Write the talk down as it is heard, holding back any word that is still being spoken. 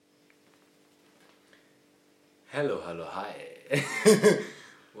Hello, hello, hi.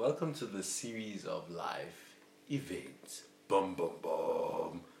 Welcome to the series of live events. Bum, bum,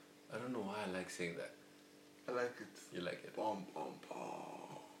 bum. I don't know why I like saying that. I like it. You like it? Bum, bum,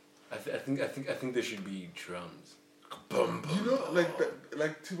 bum. I think there should be drums. Bum, bum, You know, bum. like that,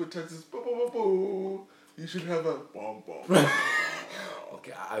 like Tibo Texas. Bum, bum, bum, bum. You should have a bum, bum, bum.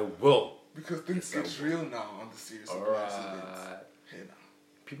 Okay, I will. Because things Yes, get real now on the series of Alright. live events. Hey now.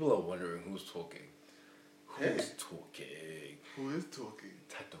 People are wondering who's talking. Hey. Who's talking? Who is talking?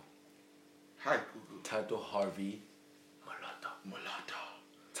 Tato. Hi, Google. Tato Harvey Malata. Mulata.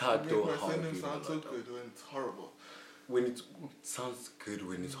 Tato You make my Harvey surname sound so Malata. good when it's horrible. When it sounds good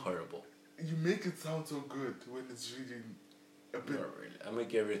when it's horrible. You make it sound so good when it's really a bit. Not really. I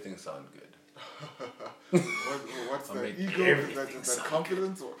make everything sound good. What's I that? make Ego? everything Is that sound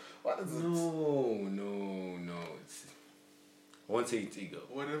confidence? Or what is it? No. It's, I won't say it's ego.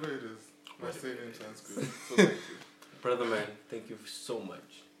 Whatever it is. My Whatever surname it sounds is. good. So thank you. Brother man, thank you so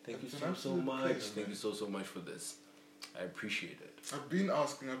much. Thank It's you an so absolute much. pleasure, Thank you man. so much for this. I appreciate it. I've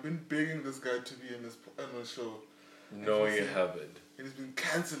been begging this guy to be in the show. No, And you he's- haven't. And he's been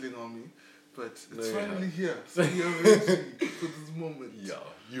cancelling on me, but it's No, you finally haven't. here. So we are ready for this moment. Yeah,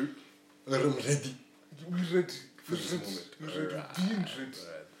 I'm ready. We're ready. For this moment. We're ready. Alright, Being ready.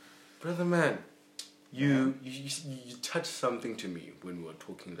 alright. Brother man, you touched something to me when we were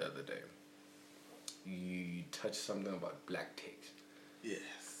talking the other day. You touched something about black text. Yes.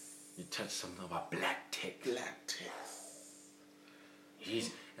 You touched something about black text. Black text. Jeez.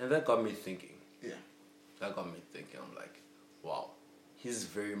 And that got me thinking. Yeah. I'm like, wow, he's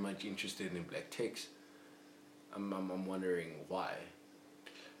very much interested in black text. I'm wondering why.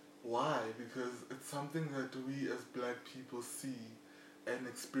 Why? Because it's something that we as black people see and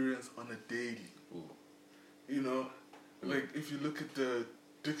experience on a daily. Ooh. You know, like if you look at the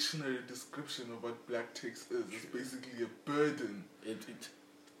dictionary description of what black text is, it's basically a burden It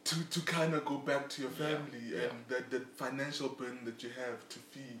to kind of go back to your family Yeah. and that financial burden that you have to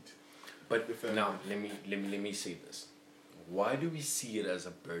feed. But The family. now let me say this. Why do we see it as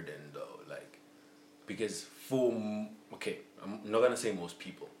a burden though? Like, because I'm not gonna say most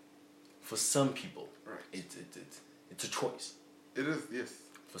people. For some people, Right. it's a choice. It is, yes.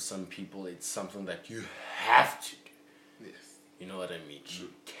 For some people, it's something that you have to do. Yes. You know what I mean? True.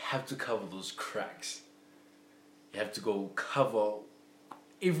 You have to cover those cracks. You have to go cover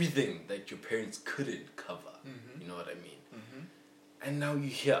everything that your parents couldn't cover. Mhm. You know what I mean? Mm-hmm. And now you're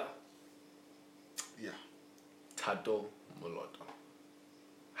here. Yeah. Tato Moloto.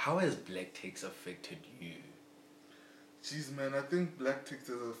 How has black text affected you Jeez, man, I think black text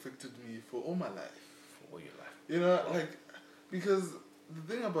has affected me for all my life. for all your life? You know, like, because the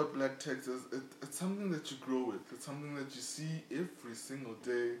thing about black text is it's something that you grow with. It's something that you see every single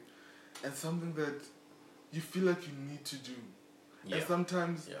day, and something that you feel like you need to do. Yeah. And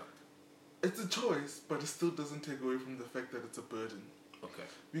sometimes Yeah. it's a choice, but it still doesn't take away from the fact that it's a burden. Okay.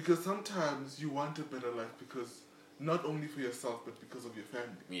 Because sometimes you want a better life because not only for yourself, but because of your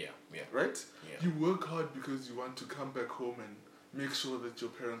family. Yeah. Yeah. Right? Yeah. You work hard because you want to come back home and make sure that your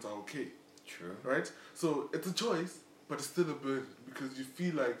parents are okay. True. Right? So it's a choice, but it's still a burden because you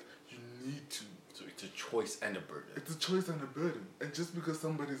feel like you need to. So it's a choice and a burden. It's a choice and a burden. And just because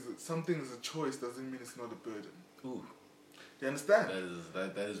something is a choice doesn't mean it's not a burden. Ooh. You understand?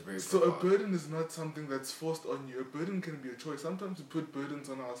 That is very So a profound. burden is not something that's forced on you. A burden can be a choice. Sometimes we put burdens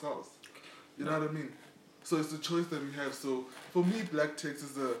on ourselves. You know what I mean? So it's a choice that we have. So for me, black text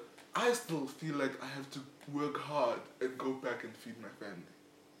is I still feel like I have to work hard and go back and feed my family.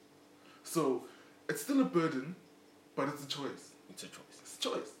 So it's still a burden, but it's a choice. It's a choice. It's a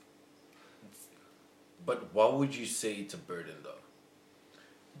choice. But why would you say it's a burden though?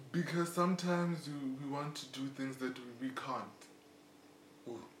 Because sometimes we want to do things that we can't.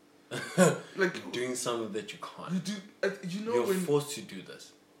 Ooh. Like You're doing something that you can't. you do. You know You're when forced to do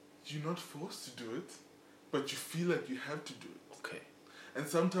this. you're not forced to do it, but you feel like you have to do it. Okay. And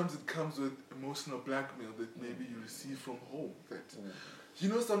sometimes it comes with emotional blackmail that maybe you receive from home. That you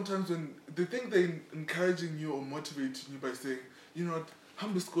know, sometimes when they think they're encouraging you or motivating you by saying, you know what,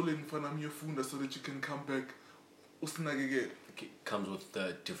 hambe esikoleni mfana wami uyofunda so that you can come back usinakekele. Okay. Comes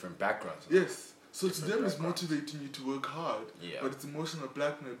with different backgrounds. Yes. So to Different them it's backgrounds. motivating you to work hard, Yeah. but it's emotional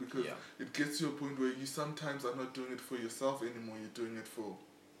blackmail because Yeah. it gets to a point where you sometimes are not doing it for yourself anymore, you're doing it for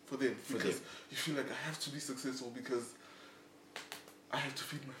them. For Because them. you feel like I have to be successful because I have to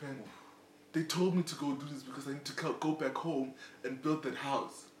feed my family. They told me to go do this because I need to go back home and build that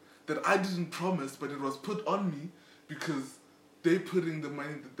house that I didn't promise, but it was put on me because they're putting the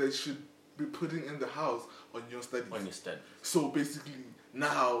money that they should be putting in the house on your studies. On your studies. So basically,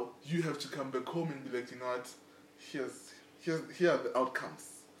 now you have to come back home and be like, you know what, here are the outcomes.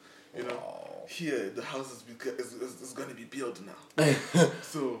 You know, Wow. here the house is going to be built now.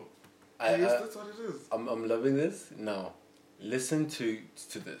 So, yes, that's what it is. I'm loving this. Now, listen to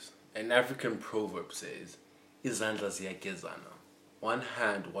this. An African proverb says, "Izandla ziyagezana." One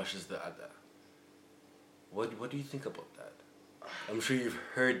hand washes the other. What do you think about that? I'm sure you've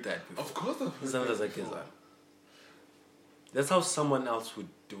heard that before. Of course I've heard Izandla that before. ziyagezana. That's how someone else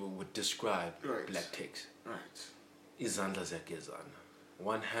would describe Right. black text. Right. Izandla ziyagezana.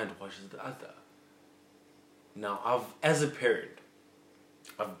 One hand washes the other. Now, as a parent,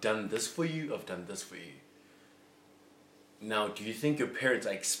 I've done this for you, I've done this for you. Now, do you think your parents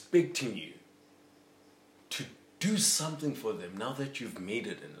are expecting you to do something for them now that you've made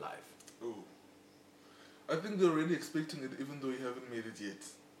it in life? Oh. I think they're already expecting it even though you haven't made it yet.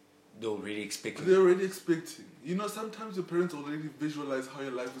 They're already expecting They're already expecting. You know, sometimes your parents already visualize how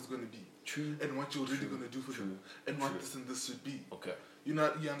your life is going to be. True. And what you're really True. going to do for True. them. And what True. this and this should be. Okay. You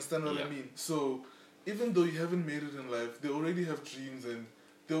understand what Yeah. I mean? So, even though you haven't made it in life, they already have dreams and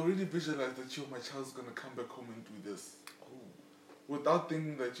they already visualize that, my child's going to come back home and do this. Oh. Without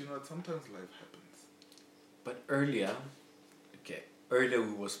thinking that, sometimes life happens. But earlier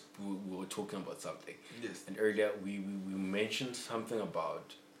we were talking about something. Yes. And earlier we mentioned something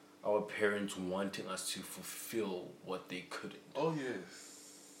about our parents wanting us to fulfill what they couldn't. Oh, yes.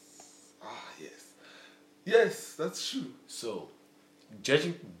 Ah, yes. Yes, that's true. So,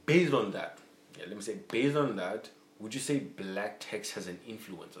 judging based on that, based on that, would you say black text has an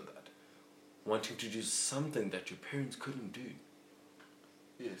influence on that? Wanting to do something that your parents couldn't do.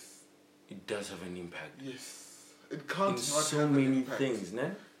 Yes. It does have an impact. Yes. It can't In not so have an many impact. things,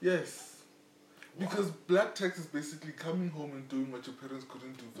 né? Yes. Because black text is basically coming home and doing what your parents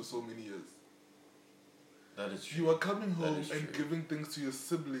couldn't do for so many years. That is true. You are coming home is and true. giving things to your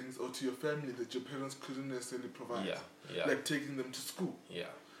siblings or to your family that your parents couldn't necessarily provide. Yeah. Like taking them to school. Yeah.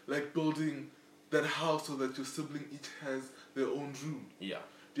 Like building that house so that your sibling each has their own room. Yeah.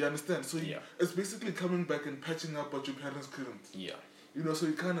 Do you understand? So Yeah. it's basically coming back and patching up what your parents couldn't. Yeah. So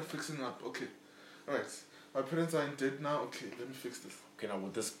you're kind of fixing up. Okay. Alright. My parents are in debt now. Okay, let me fix this. Okay, now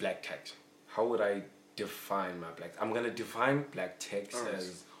with this black text, how would I define my black? I'm gonna define black text Alright.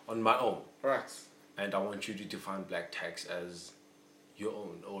 as on my own, Alright. and I want you to define black text as your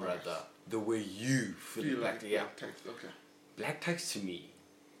own, or Alright. rather, the way you feel black. Yeah, black text. Okay. black text to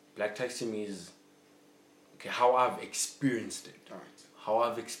me is how I've experienced it. Alright. How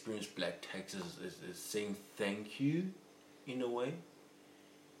I've experienced black text is saying thank you, in a way,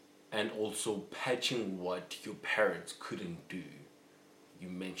 and also patching what your parents couldn't do. You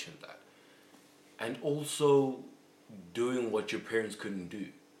mentioned that. And also doing what your parents couldn't do.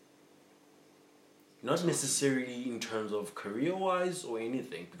 Not necessarily in terms of career-wise or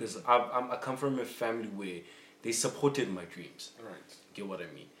anything, because I come from a family where they supported my dreams. Alright. Get what I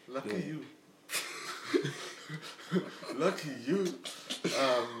mean? Lucky you. Lucky you.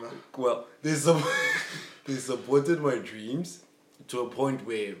 Well, they supported my dreams to a point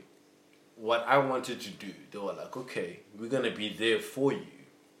where what I wanted to do, they were like, okay, we're going to be there for you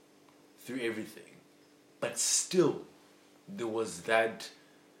through everything. But still, there was that,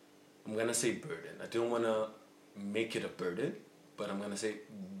 I'm going to say burden. I don't want to make it a burden, but I'm going to say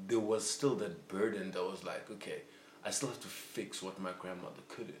there was still that burden that was like, okay, I still have to fix what my grandmother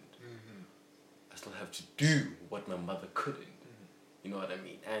couldn't. Mm-hmm. I still have to do what my mother couldn't. Mm-hmm. You know what I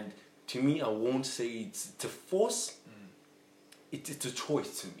mean? And to me, I won't say it's a force. It's a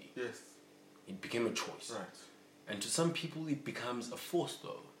choice to me. Yes. It became a choice. Right. And to some people, it becomes a force,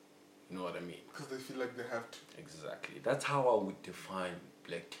 though. You know what I mean? Because they feel like they have to. Exactly. That's how I would define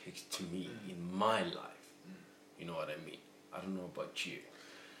black text to me in my life. You know what I mean? I don't know about you.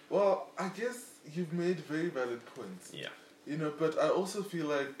 Well, I guess you've made very valid points. Yeah. But I also feel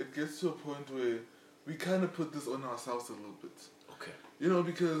like it gets to a point where we kind of put this on ourselves a little bit. Okay.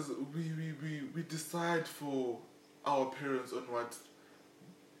 Because we decide for our parents on what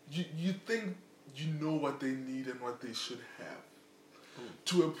you think you know what they need and what they should have.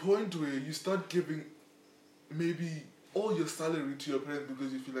 To a point where you start giving maybe all your salary to your parents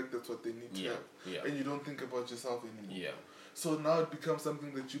because you feel like that's what they need to have. Yeah. And you don't think about yourself anymore. Yeah. So now it becomes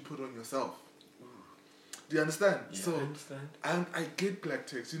something that you put on yourself. Do you understand? Yeah, So, I understand. And I get black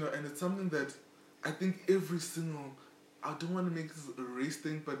text, and it's something that I think every single, I don't want to make this a race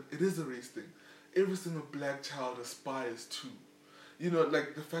thing, but it is a race thing. Every single black child aspires to.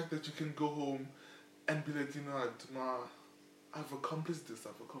 Like the fact that you can go home and be like, Ma, I've accomplished this,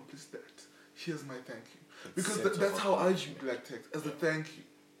 I've accomplished that. Here's my thank you. Because that's how I view black text, as a thank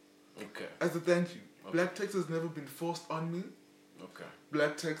you. Okay. As a thank you. Okay. Black text has never been forced on me. Okay.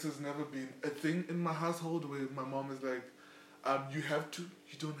 Black tax has never been a thing in my household where my mom is like, you have to,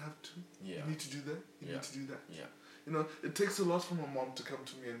 you don't have to. Yeah. You need to do that, you need to do that. Yeah. You know, it takes a lot for my mom to come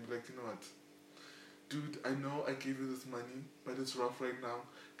to me and be like, you know what, dude, I know I gave you this money, but it's rough right now.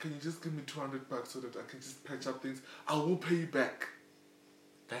 Can you just give me $200 so that I can just patch up things? I will pay you back.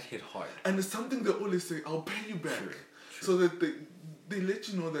 That hit hard. And it's something they always say, I'll pay you back. True. So that they let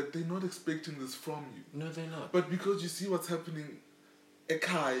you know that they're not expecting this from you. No, they're not. But because you see what's happening,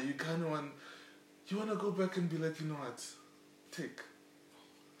 Ekai, you kind of want to go back and be like, you know what, take.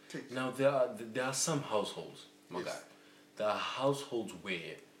 Now there are some households, my Yes. guy. There are households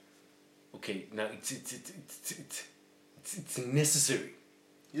where, okay, now it's necessary.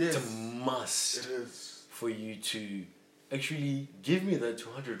 Yes. It's a must. It is. For you to actually give me that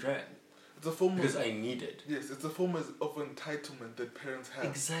 200 rand. It's a form because I need it. Yes, it's a form of entitlement that parents have.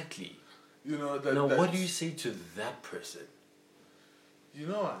 Exactly. You know now, what do you say to that person? You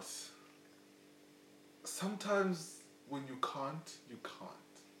know what? Sometimes when you can't, you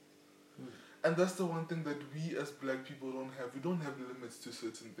can't. And that's the one thing that we as black people don't have. We don't have limits to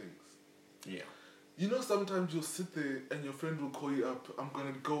certain things. Yeah. You know, sometimes you'll sit there and your friend will call you up. I'm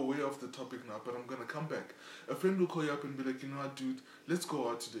going to go way off the topic now, but I'm going to come back. A friend will call you up and be like, you know what, dude, let's go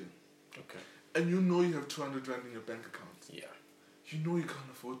out today. Okay. And you know you have 200 rand in your bank account. Yeah. You know you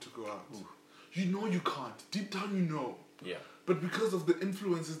can't afford to go out. Ooh. You know you can't. Deep down you know. Yeah. But because of the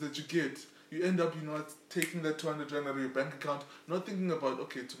influences that you get, you end up, you know, taking that 200 rand out of your bank account, not thinking about,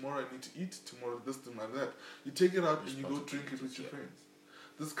 okay, tomorrow I need to eat, tomorrow this, tomorrow that. You take it out and you go drink it with your friends.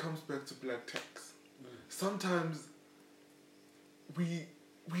 This comes back to black tax. Sometimes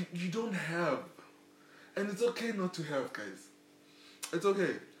you don't have, and it's okay not to have, guys. It's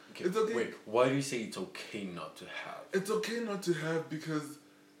okay. It's okay. Wait, why do you say it's okay not to have? It's okay not to have because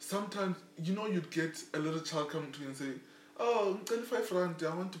sometimes, you know, you'd get a little child come to you and say, oh, 25 rand,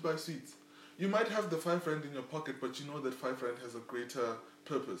 I want to buy sweets. You might have the 5 rand in your pocket, but you know that 5 rand has a greater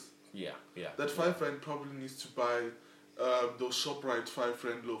purpose. Yeah. That 5 rand probably needs to buy those ShopRite 5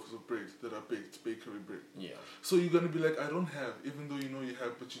 rand loaves of bread that are baked, bakery bread. Yeah. So you're going to be like, I don't have, even though you know you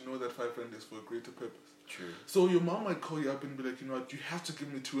have, but you know that 5 rand is for a greater purpose. True. So your mom might call you up and be like, you know what, you have to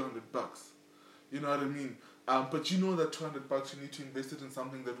give me $200. You know what I mean? But you know that $200 you need to invest it in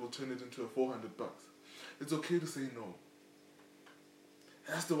something that will turn it into a $400. It's okay to say no.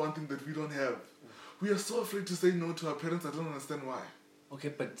 That's the one thing that we don't have. We are so afraid to say no to our parents. I don't understand why. Okay,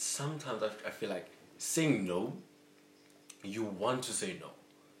 but sometimes I feel like saying no, you want to say no.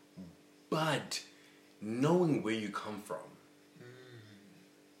 But knowing where you come from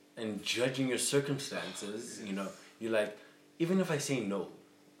and judging your circumstances, you know, you're like, even if I say no,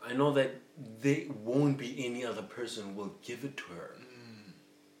 I know that there won't be any other person who will give it to her.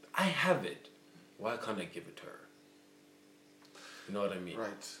 I have it. Why can't I give it to her? You know what I mean?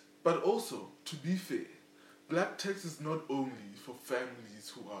 Right. But also, to be fair, black tax is not only for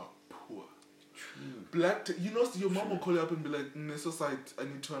families who are poor. True. Black tax, you know, your mom will call you up and be like, Nesosite, I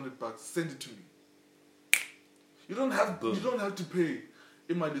need $200, send it to me. You don't have to pay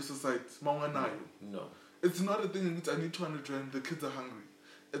in my society. No. It's not a thing. I need 200 rand. The kids are hungry.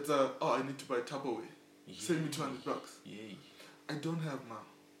 It's I need to buy Tupperware. Send me $200. Yay. I don't have now.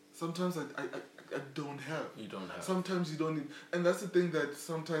 Sometimes I don't have. You don't have. Sometimes you don't need. And that's the thing that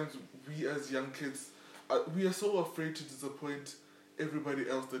sometimes we as young kids, we are so afraid to disappoint everybody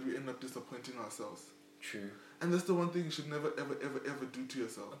else that we end up disappointing ourselves. True. And that's the one thing you should never, ever, ever, ever do to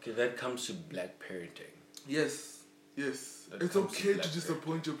yourself. Okay, that comes to black parenting. Yes. It's okay to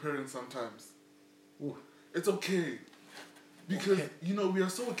disappoint your parents sometimes. Ooh. It's okay. Because, you know, we are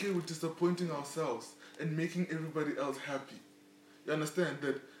so okay with disappointing ourselves and making everybody else happy. You understand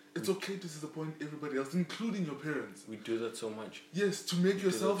that it's okay to disappoint everybody else, including your parents. We do that so much. Yes, to make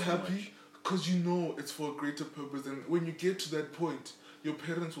yourself happy because you know it's for a greater purpose. And when you get to that point, your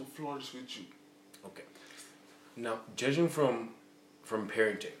parents will flourish with you. Okay. Now, judging from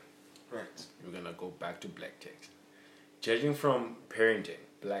parenting. Right. We're going to go back to black text. Judging from parenting,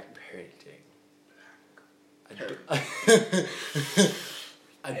 black parenting.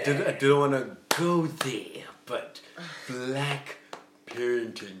 I didn't want to go there, but black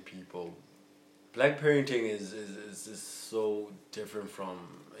parenting, people. Black parenting is so different from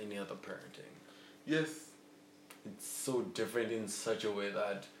any other parenting. Yes. It's so different in such a way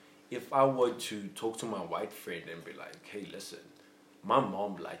that if I were to talk to my white friend and be like, hey, listen, my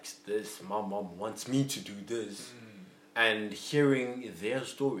mom likes this, my mom wants me to do this, and hearing their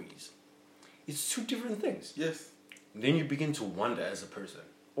stories, it's two different things. Yes. Then you begin to wonder as a person,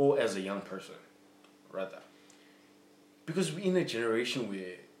 or as a young person, rather. Because we're in a generation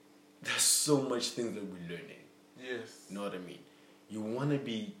where there's so much things that we're learning. Yes. You know what I mean? You want to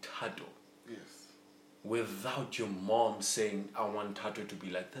be Tato Yes. without your mom saying, I want Tato to be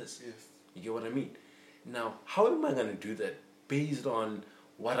like this. Yes. You get what I mean? Now, how am I going to do that based on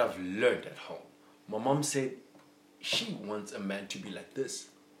what I've learned at home? My mom said she wants a man to be like this.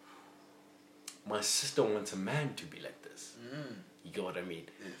 My sister wants a man to be like this. You get what I mean?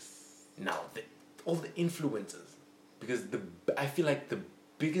 Yes. Now, all the influences, because I feel like the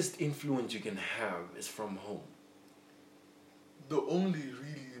biggest influence you can have is from home. The only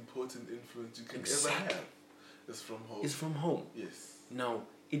really important influence you can ever have is from home. It's from home. Yes. Now,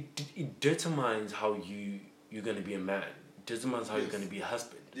 it determines how you're going to be a man. It determines how you're going to be a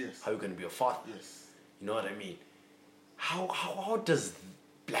husband. Yes. How you're going to be a father. Yes. You know what I mean? How did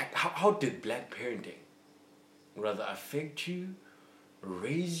black parenting rather affect you,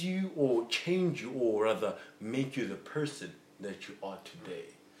 raise you, or change you, or rather make you the person that you are today?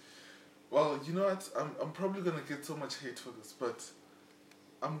 Well, you know what? I'm probably gonna get so much hate for this, but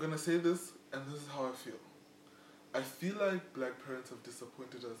I'm gonna say this, and this is how I feel. I feel like black parents have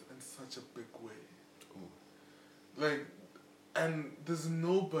disappointed us in such a big way. Ooh. Like, and there's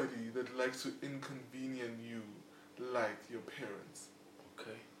nobody that likes to inconvenience you like your parents.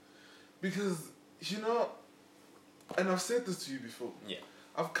 Okay. Because, you know, and I've said this to you before. Yeah.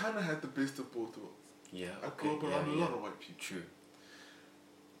 I've kind of had the best of both worlds. Yeah. I grew up around a lot of white people. True.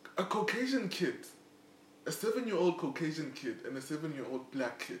 A Caucasian kid, a 7-year-old Caucasian kid and a 7-year-old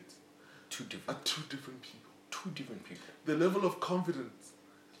black kid are two different people. Two different people. The level of confidence,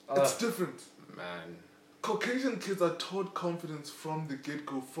 it's different. Man. Caucasian kids are taught confidence from the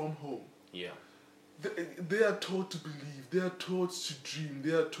get-go, from home. Yeah. They are taught to believe. They are taught to dream.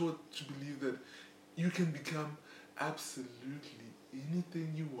 They are taught to believe that you can become absolutely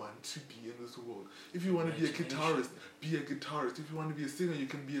anything you want to be in this world. If you want to be a guitarist, be a guitarist. If you want to be a singer, you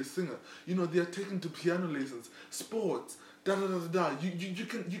can be a singer. You know, they are taken to piano lessons, sports, da da da da da. You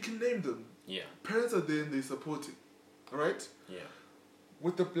can name them. Yeah. Parents are there and they support it. Alright? Yeah.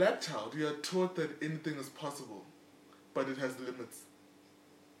 With the black child, you are taught that anything is possible, but it has limits.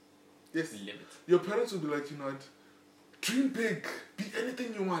 Yes. Limits. Your parents will be like, you know what? Dream big. Be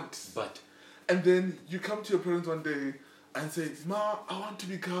anything you want. But. And then you come to your parents one day and say, Ma, I want to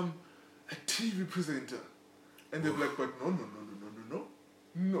become a TV presenter. And they're like, but no.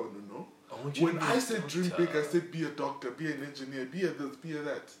 When I said dream big, I said be a doctor, be an engineer, be a this, be a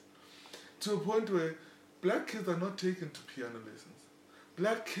that. To a point where black kids are not taken to piano lessons.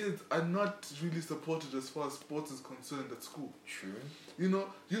 Black kids are not really supported as far as sports is concerned at school. True. You know,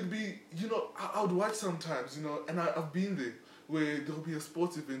 I would watch sometimes, you know, and I've been there, where there'll be a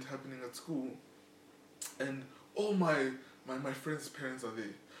sports event happening at school, and all my friends' parents are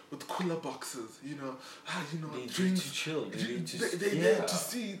there with cooler boxes, they drinks. To chill. They're there to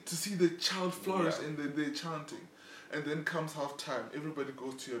see the child flourish, and they're chanting. And then comes half time, everybody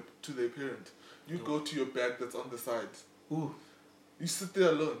goes to their parent. You go to your bag that's on the side. Ooh. You sit there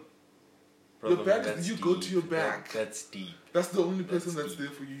alone. Brother, your bag, you go to your bag. That's deep. That's the only person that's there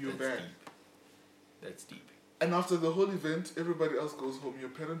for you, your bag. Deep. That's deep. And after the whole event, everybody else goes home. Your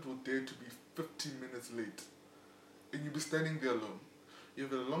parent will dare to be 15 minutes late. And you'll be standing there alone. You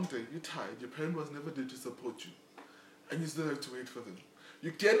have a long day, you're tired, your parent was never there to support you. And you still have to wait for them.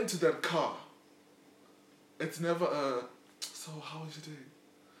 You get into that car. It's never so how was your day?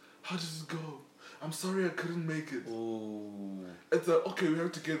 How did it go? I'm sorry I couldn't make it. Ooh. It's okay, we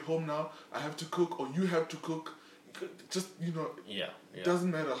have to get home now. I have to cook, or you have to cook. Just, Yeah. It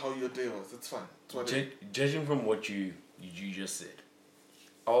doesn't matter how your day was. It's fine. It's judging from what you just said,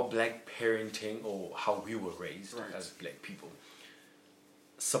 our black parenting, or how we were raised as black people,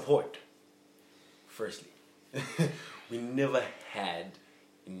 support, firstly. We never had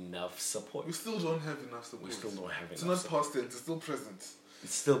enough support. We still don't have enough support. We still don't have enough It's not support. past tense, it's still present.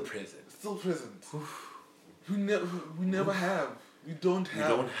 It's still present. It's still present. We never have. We don't have.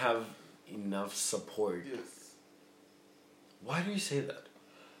 We don't have enough support. Yes. Why do you say that?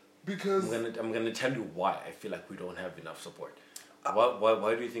 Because I'm gonna tell you why I feel like we don't have enough support.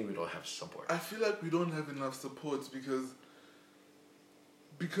 Why do you think we don't have support? I feel like we don't have enough support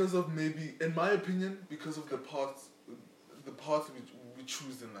because of, maybe, in my opinion, because of the path we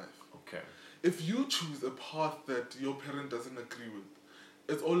choose in life. Okay. If you choose a path that your parent doesn't agree with,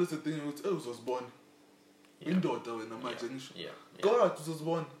 it's always a thing. It was born. Yeah. Go out, it was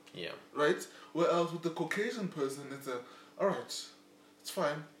born. Yeah. Right? Whereas with the Caucasian person, it's alright, it's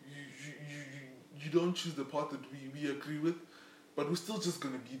fine. You don't choose the path that we agree with, but we're still just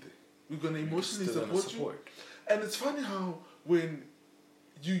gonna be there. We're gonna emotionally support you. And it's funny how when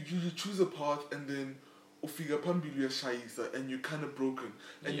you choose a path and then ufika phambili uyashayisa and you're kind of broken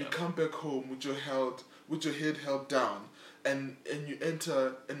and you come back home with your health, with your head held down, and you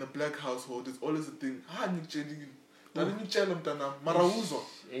enter in a black household, it's always a thing.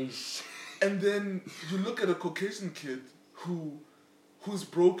 And then you look at a Caucasian kid who's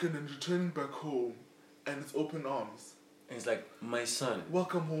broken and returning back home, and it's open arms. And it's like, my son.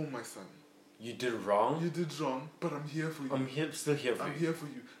 Welcome home, my son. You did wrong. You did wrong, but I'm here for you. I'm still here for you. I'm here for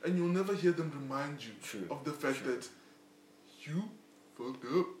you. And you'll never hear them remind you of the fact that you fucked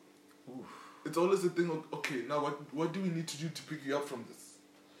up. Oof. It's always a thing of, okay, now what do we need to do to pick you up from this?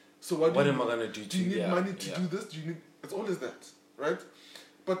 So what am I going to do? Do you need money to do this? It's always that, right?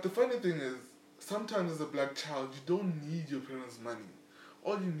 But the funny thing is, sometimes as a black child, you don't need your parents' money.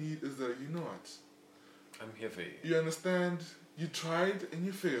 All you need is that, you know what? I'm here for you. You understand? You tried and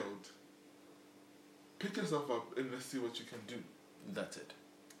you failed. Pick yourself up and let's see what you can do. That's it.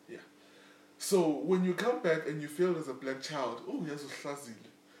 Yeah. So when you come back and you failed as a black child, yes,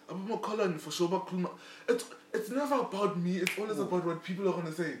 for sure. It's never about me. It's always about what people are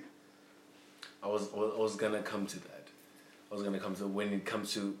gonna say. I was gonna come to that. I was gonna come to when it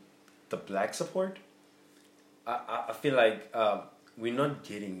comes to the black support. I feel like we're not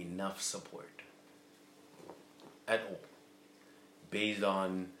getting enough support at all, based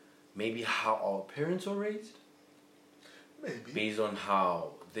on maybe how our parents were raised. Maybe. Based on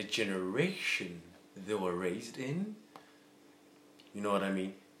how the generation they were raised in. You know what I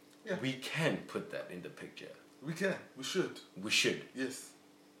mean? Yeah. We can put that in the picture. We can. We should. We should. Yes.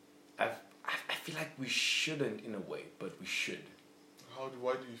 I feel like we shouldn't in a way, but we should.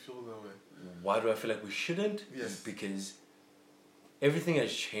 Why do you feel that way? Why do I feel like we shouldn't? Yes. Because everything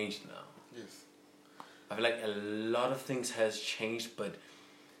has changed now. Yes. I feel like a lot of things has changed, but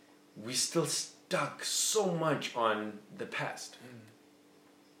we still stuck so much on the past.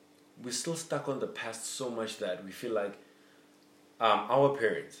 We're still stuck on the past so much that we feel like our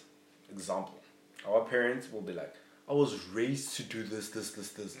parents, example, our parents will be like, I was raised to do this.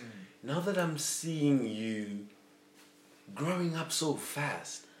 Now that I'm seeing you growing up so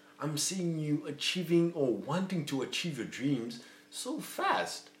fast, I'm seeing you achieving or wanting to achieve your dreams so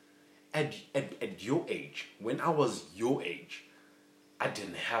fast. At your age, when I was your age, I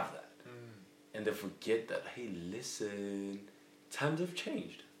didn't have that. And they forget that, hey, listen, times have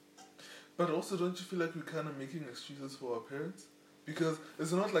changed. But also, don't you feel like we're kind of making excuses for our parents? Because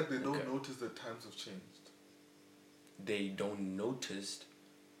it's not like they don't notice that times have changed. They don't notice,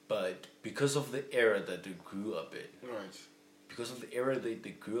 but because of the era that they grew up in. Right. Because of the era they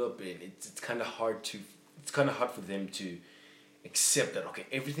grew up in, it's kind of hard for them to accept that, okay,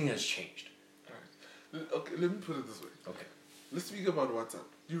 everything has changed. Right. Okay, let me put it this way. Okay. Let's speak about WhatsApp.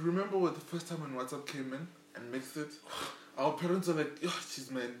 Do you remember what the first time when WhatsApp came in and mixed it? Our parents are like, jeez,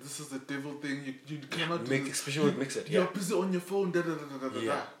 man, this is a devil thing. You cannot do this. Especially with Mix It. You're busy on your phone, da da da da da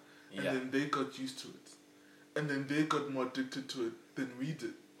da. And Yeah. then they got used to it. And then they got more addicted to it than we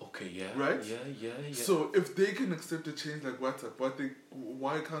did. Okay, yeah. Right? Yeah. So if they can accept a change like WhatsApp,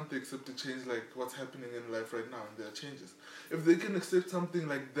 why can't they accept a change like what's happening in life right now and there are changes? If they can accept something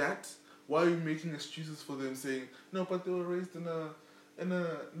like that, why are you making excuses for them saying, no, but they were raised in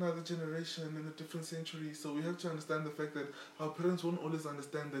another generation, in a different century, so we have to understand the fact that our parents won't always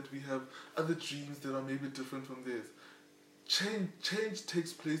understand that we have other dreams that are maybe different from theirs. Change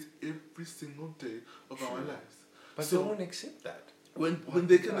takes place every single day of our lives. But they won't accept that. When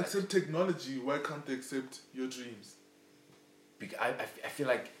they can accept technology, why can't they accept your dreams? Because I feel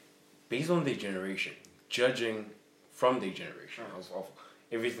like, based on their generation, judging from their generation, of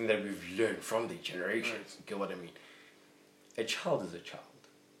everything that we've learned from their generation, you get what I mean? A child is a child.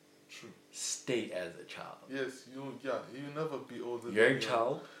 True. Stay as a child. Yes, you never be older. You're a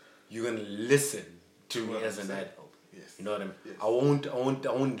child. You're gonna listen to me as an adult. Yes. You know what I mean? Yes. I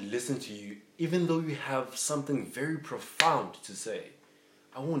won't listen to you, even though you have something very profound to say.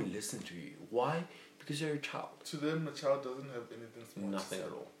 I won't listen to you. Why? Because you're a child. To them, a child doesn't have anything smart. Nothing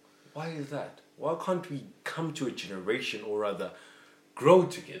at all. Why is that? Why can't we come to a generation, or rather, grow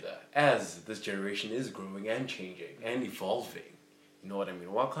together as this generation is growing and changing and evolving? You know what I mean?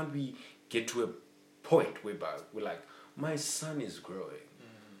 Why can't we get to a point whereby we're like, my son is growing.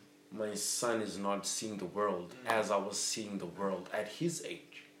 My son is not seeing the world as I was seeing the world at his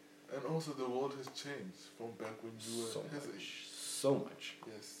age. And also the world has changed from back when you were his age. So much.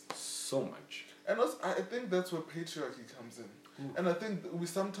 Yes. So much. And also, I think that's where patriarchy comes in. Ooh. And I think we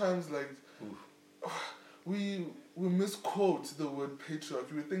sometimes we misquote the word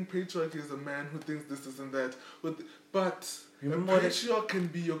patriarchy. We think patriarchy is a man who thinks this and that. But remember, a patriarch can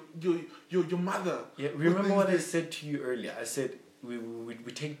be your mother. Yeah, remember what I said to you earlier? I said we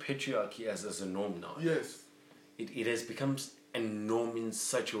take patriarchy as a norm now. Yes. It has become a norm in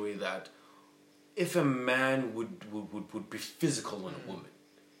such a way that if a man would be physical on a woman,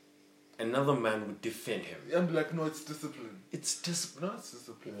 another man would defend him. I'm like, no, it's discipline. It's discipline. No, it's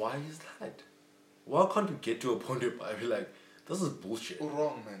discipline. Why is that? Why can't we get to a point where I be like, this is bullshit. You're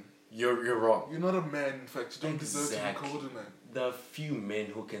wrong, man. You're wrong. You're not a man, in fact. You don't deserve to be called a man. There are few men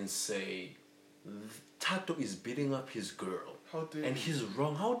who can say, Tato is beating up his girl. How dare and he? he's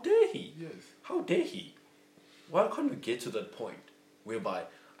wrong. How dare he? Yes. How dare he? Why can't we get to that point whereby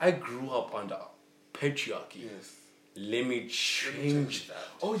I grew up under patriarchy? Yes. Let me change that.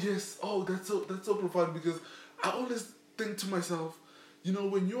 Oh yes. Oh, that's so profound, because I always think to myself, you know,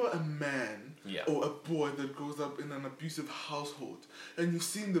 when you're a man or a boy that grows up in an abusive household and you've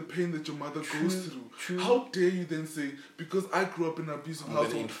seen the pain that your mother goes through, how dare you then say, because I grew up in an abusive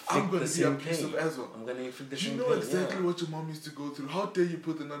household, I'm going to be abusive as well. I'm going to inflict the same same pain. pain. You know exactly what your mom used to go through. How dare you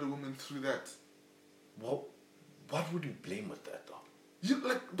put another woman through that? What would you blame with that though?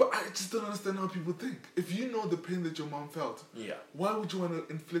 But I just don't understand how people think. If you know the pain that your mom felt, why would you want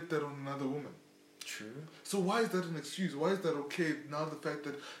to inflict that on another woman? True. So why is that an excuse? Why is that okay? Now the fact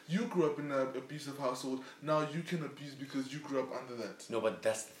that you grew up in an abusive household, now you can abuse because you grew up under that. No, but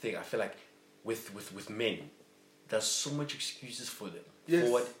that's the thing. I feel like with men, there's so much excuses for them. Yes.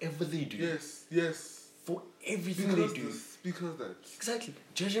 For whatever they do. Yes. For everything because they do. Because that. Exactly.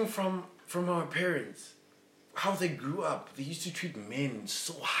 Judging from our parents, how they grew up, they used to treat men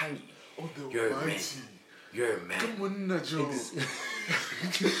so highly. Oh, they You're were a man. You're a man. Come on, Joe.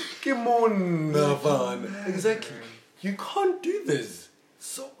 Come on, Navan. Exactly. You can't do this.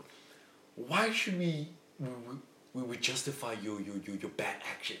 So, why should we justify your bad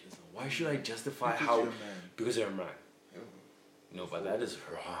actions? Why should I justify because how? You're a man. Because you're a man. Yeah. No, but that is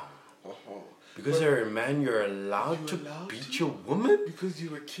wrong. Oh. Because you're a man, you're allowed to beat your woman? Because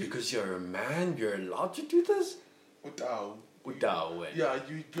you're a kid? Because you're a man, you're allowed to do this? Without. Yeah,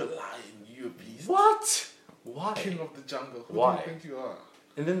 you're lying, you're a beast. What? Why? King of the jungle. Who Why? do you think you are?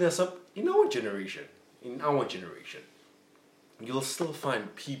 And then there's in our generation, you'll still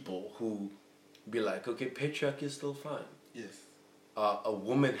find people who be like, okay, patriarchy is still fine. Yes. A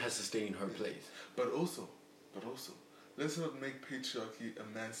woman has to stay in her place. But also, let's not make patriarchy a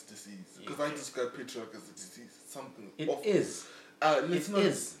man's disease. Because I describe patriarchy as a disease. Something It awful. is.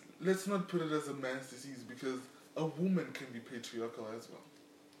 Let's not put it as a man's disease, because a woman can be patriarchal as well.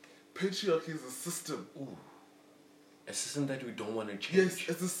 Patriarchy is a system. Ooh. A system that we don't want to change. Yes,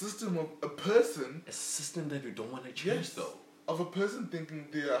 it's a system of a person. A system that we don't want to change, though. Of a person thinking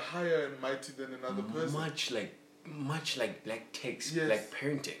they are higher and mighty than another person. Much like black text, Yes. black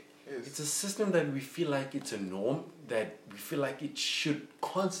parenting. Yes. It's a system that we feel like it's a norm, that we feel like it should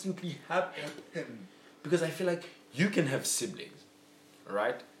constantly happen. Because I feel like you can have siblings,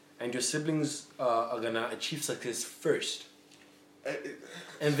 right? And your siblings are gonna achieve success first.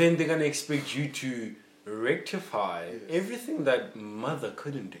 And then they're gonna expect you to rectify everything that mother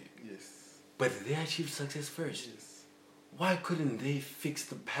couldn't do. Yes. But they achieved success first. Yes. Why couldn't they fix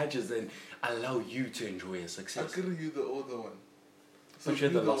the patches and allow you to enjoy a success? I couldn't you the older one. So But you're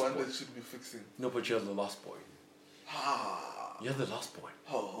the last one boy. that should be fixing. No, but you're the last boy. You're the last boy.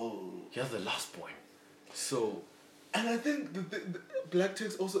 Oh. You're the last boy. So... And I think the black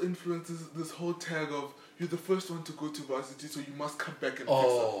text also influences this whole tag of, you're the first one to go to varsity, so you must come back and fix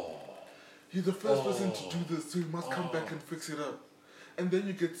up. You're the first person to do this, so you must come back and fix it up. And then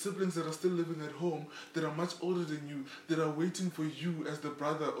you get siblings that are still living at home, that are much older than you, that are waiting for you as the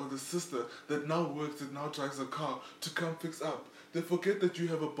brother or the sister that now works, that now drives a car, to come fix up. They forget that you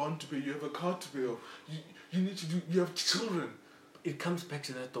have a bond to pay, you have a car to pay off, you have children. It comes back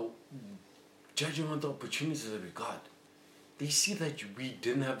to that though, judging on the opportunities that we got. They see that we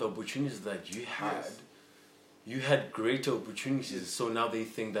didn't have the opportunities that you had. Yes. You had greater opportunities, so now they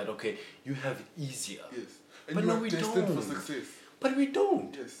think that, okay, you have it easier. Yes. And But you no, are we destined don't. for success. But we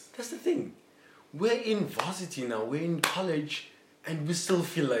don't. Yes. That's the thing. We're in varsity now, we're in college, and we still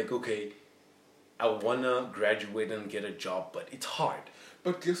feel like, okay, I wanna graduate and get a job, but it's hard.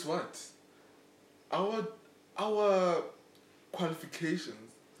 But guess what? Our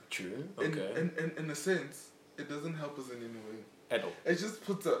qualifications, True. Okay. in a sense, it doesn't help us in any way. At all. It just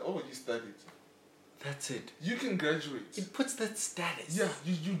puts you studied. That's it. You can graduate. It puts that status. Yeah,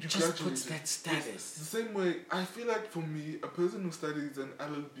 you just graduated. puts that status. Yes. The same way, I feel like for me, a person who studies an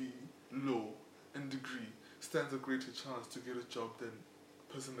LLB, law, and degree stands a greater chance to get a job than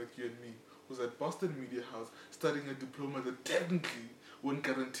a person like you and me, who's at Boston Media House studying a diploma that technically won't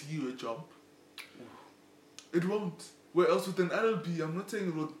guarantee you a job. It won't. Where else with an LLB, I'm not saying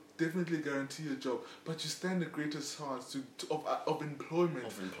it will definitely guarantee a job, but you stand a greater chance of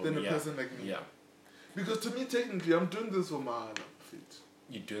employment than a person like me. Yeah. Because to me, technically, I'm doing this for my fit.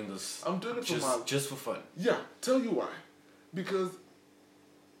 You're doing this. I'm doing it just for fun. Yeah, tell you why. Because,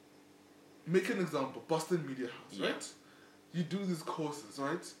 make an example, Boston Media House, right? You do these courses,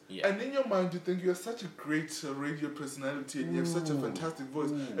 right? Yeah. And in your mind, you think you're such a great radio personality and you have such a fantastic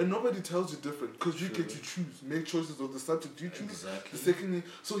voice. And nobody tells you different because you get to choose, make choices of the subject you choose. Exactly. The second thing,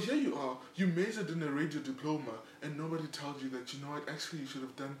 so here you are, you majored in a radio diploma and nobody tells you that, you know what, actually you should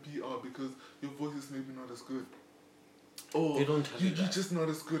have done PR because your voice is maybe not as good. Or they don't tell you that. You're just not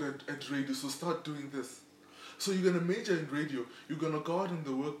as good at radio, so start doing this. So you're going to major in radio, you're going to go out in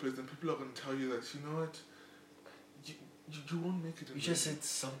the workplace and people are going to tell you that, you know what, you won't make it in You just said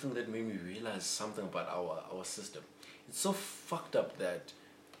something that made me realize something about our system. It's so fucked up that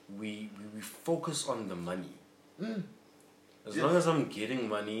we focus on the money. As long as I'm getting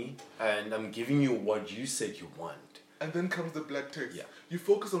money and I'm giving you what you said you want. And then comes the black text. Yeah. You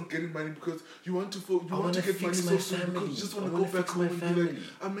focus on getting money because you want to get money so soon because you just want to go back home and be like,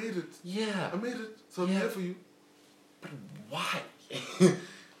 I made it. Yeah. I made it. So I'm here for you. But why?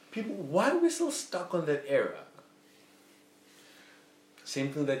 People, why are we still stuck on that era?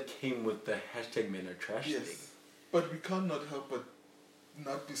 Same thing that came with the hashtag men are trash thing. But we cannot help but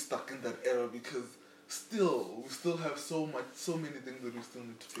not be stuck in that era because we still have so many things that we still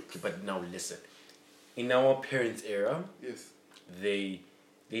need to fix. Okay, but now listen. In our parents' era, yes, they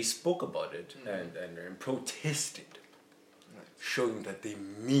spoke about it and protested, showing that they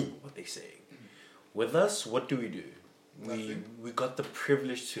mean what they're saying. With us, what do? We got the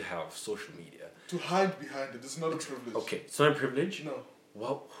privilege to have social media. To hide behind it, it's not a privilege. Okay, it's not a privilege? No.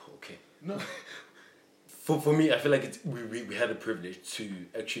 Well, okay. No. For me, I feel like we had a privilege to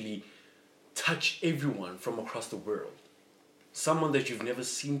actually touch everyone from across the world. Someone that you've never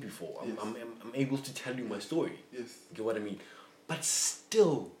seen before. I'm able to tell you my story. Yes. You get what I mean? But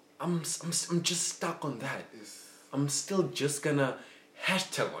still, I'm just stuck on that. Yes. I'm still just gonna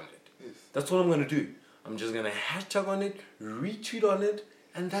hashtag on it. Yes. That's what I'm gonna do. I'm just gonna hashtag on it, retweet on it,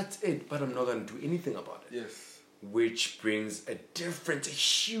 and that's it. But I'm not gonna do anything about it. Yes. Which brings a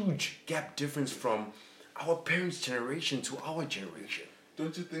huge gap difference from our parents' generation to our generation.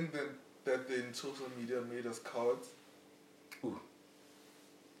 Don't you think that the social media made us cowards? Ooh.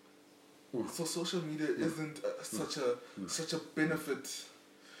 So social media isn't such a benefit,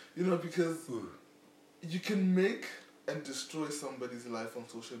 because you can make and destroy somebody's life on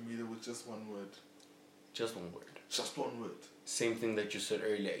social media with just one word. Just one word. Just one word. Same thing that you said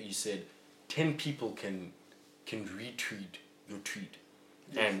earlier. You said 10 people can retweet your tweet,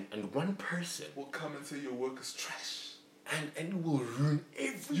 and one person will come and say your work is trash, and it will ruin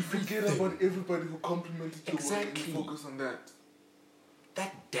everything. You forget about everybody who complimented your work and you focus on that.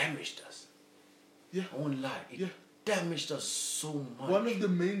 That damaged us. Yeah. I won't lie. It damaged us so much. One of the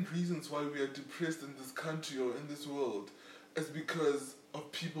main reasons why we are depressed in this country or in this world is because of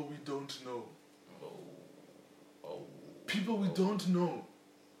people we don't know. People we don't know.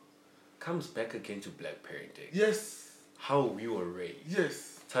 Comes back again to black parenting. Yes. How we were raised.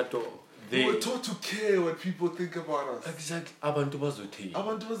 Yes. Tato, we were taught to care what people think about us. Exactly. Abantu bazothini.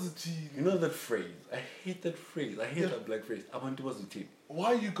 Abantu bazothini. You know that phrase? I hate that phrase. I hate that black phrase. Abantu bazothini.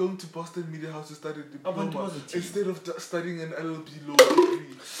 Why are you going to Boston Media House to study a diploma Abantu bazothini instead of studying an LLB law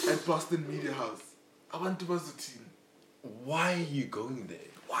degree at Boston Media House? Abantu bazothini. Why are you going there?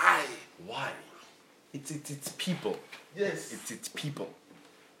 Why? It's people. Yes. It's people.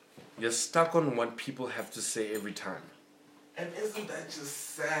 You're stuck on what people have to say every time. And isn't that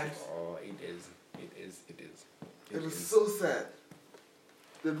just sad? Oh, it is. It is so sad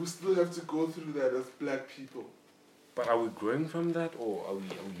that we still have to go through that as black people. But are we growing from that, or are we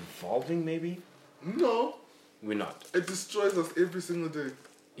evolving maybe? No. We're not. It destroys us every single day.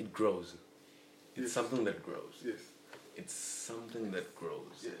 It grows. It's something that grows. Yes. It's something that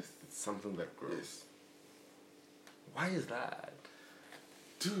grows. Yes. It's something that grows. Yes. Why is that?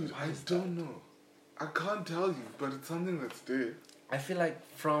 Dude, I don't know. I can't tell you, but it's something that's there. I feel like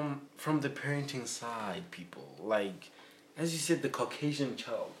from the parenting side, people, like, as you said, the Caucasian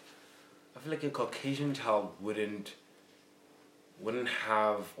child. I feel like a Caucasian child wouldn't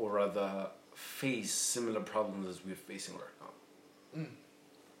have, or rather face similar problems as we're facing right now.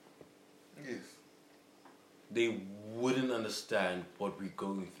 Yes. They wouldn't understand what we're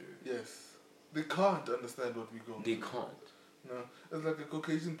going through. Yes. They can't understand what we're going through. They can't. No. It's like a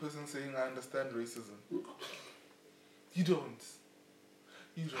Caucasian person saying, I understand racism. You don't.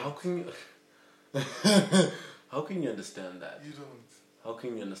 How can you... How can you understand that? You don't. How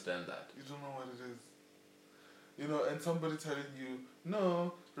can you understand that? You don't know what it is. And somebody telling you,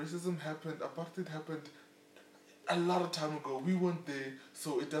 no, racism happened, apartheid happened a lot of time ago. We weren't there,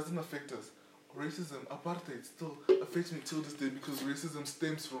 so it doesn't affect us. racism, apartheid still affects me till this day because racism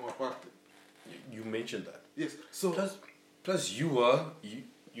stems from apartheid. You mentioned that. Yes. So Plus you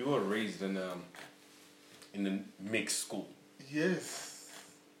were raised in a mixed school. yes,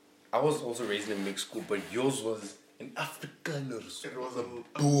 I was also raised in a mixed school, but yours was an Afrikaner school. it was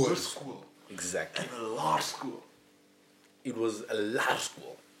a Boer good school Exactly. and a large school. It was a large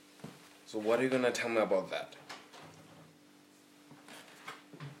school. So what are you gonna tell me about that?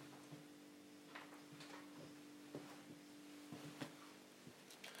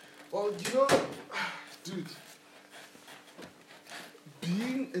 Well, dude,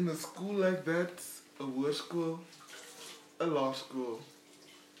 being in a school like that, a work school, a law school,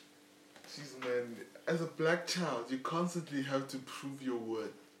 jeez, man, as a black child, you constantly have to prove your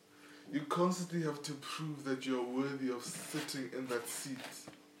worth. You constantly have to prove that you're worthy of sitting in that seat.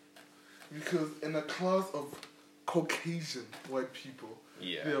 Because in a class of Caucasian white people,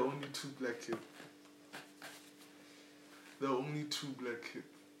 Yeah. there are only two black kids. There are only two black kids.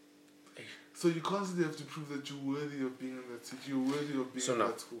 So you constantly have to prove that you're worthy of being in that seat. You're worthy of being in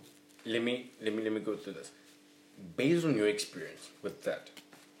that school. Let me go through this. Based on your experience with that,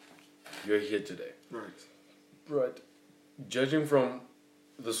 you're here today. Right. Right. Judging from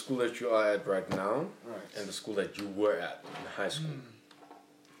the school that you are at right now, Right. and the school that you were at in high school,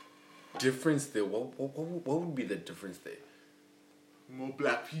 difference there. What would be the difference there? More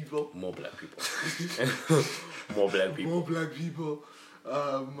black people. More black people. More black people. More black people.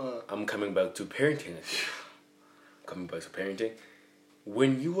 I'm coming back to parenting.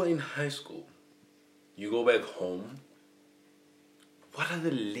 When you were in high school, you go back home. What are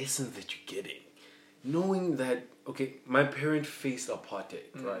the lessons that you're getting? Knowing that, okay, my parent faced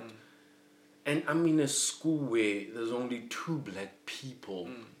apartheid, right? And I'm in a school where there's only two black people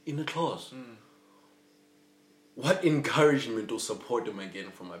in a class. What encouragement or support am I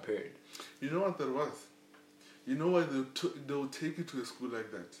getting from my parent? You know what that was? You know why they'll take you to a school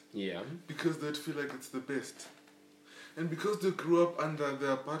like that? Yeah. Because they'd feel like it's the best. And because they grew up under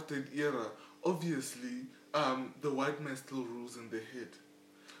the apartheid era, obviously, the white man still rules in their head.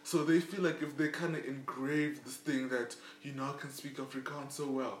 So they feel like if they kind of engrave this thing that you now can speak Afrikaans so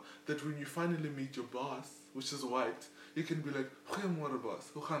well, that when you finally meet your boss, which is white, you can be like, "Goeiemôre boss,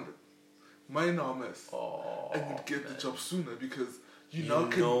 hoe gaan dit? My naam is," and you get the job sooner because you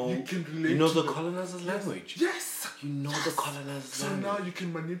can relate. You know to the colonizer's language. Yes. You know the colonizer's language. So now you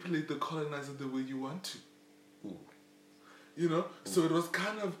can manipulate the colonizer the way you want to. Ooh. You know? So it was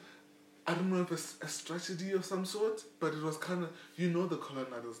kind of, I don't know if it's a strategy of some sort, but it was kind of, the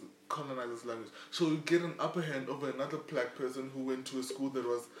colonizer's language. So you get an upper hand over another black person who went to a school that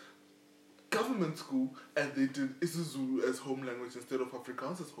was government school and they did isiZulu as home language instead of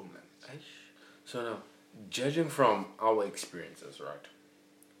Afrikaans as home language. So now, judging from our experiences, right?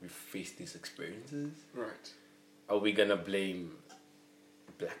 We faced these experiences. Right. Are we gonna blame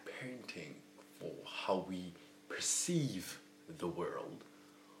black parenting for how we perceive the world,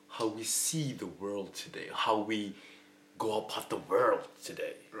 how we see the world today, how we go about the world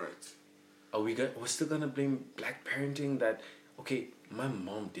today? Right. We're still gonna blame black parenting that, okay, my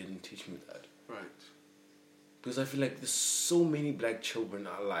mom didn't teach me that. Right. Because I feel like there's so many black children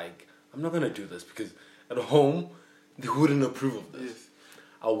are like, I'm not gonna do this because at home they wouldn't approve of this. Yes.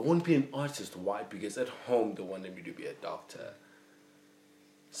 I won't be an artist. Why? Because at home they wanted me to be a doctor.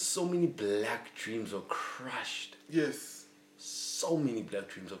 So many black dreams are crushed. Yes. So many black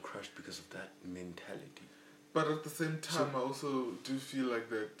dreams are crushed because of that mentality. But at the same time, I also do feel like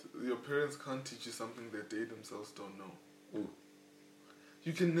that your parents can't teach you something that they themselves don't know. Ooh.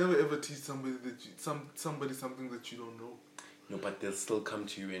 You can never ever teach somebody somebody something that you don't know. No, but they'll still come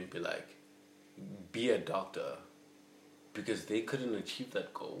to you and be like, be a doctor. Because they couldn't achieve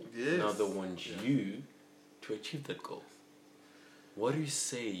that goal. Yes. Now they want you to achieve that goal. What do you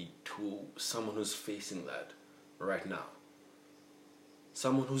say to someone who's facing that right now?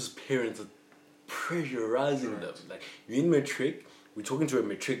 Someone whose parents are pressurizing them. Like, you're in matric, we're talking to a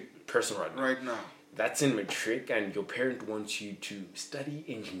matric person right now. Right now. That's in matric, and your parent wants you to study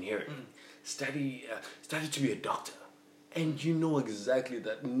engineering, study to be a doctor. And you know exactly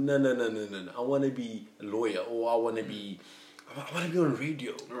that, no. I want to be a lawyer, or I want to be on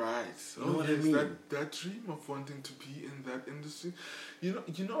radio. Right. You know what I mean? That dream of wanting to be in that industry, you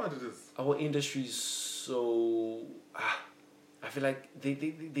know what it is. Our industry is so, I feel like they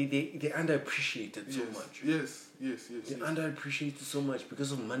underappreciated so much. Yes. They underappreciated so much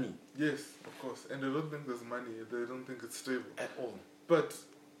because of money. Yes, of course. And they don't think there's money. They don't think it's stable. At all. But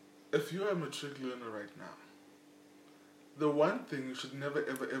if you're a matric learner right now, the one thing you should never,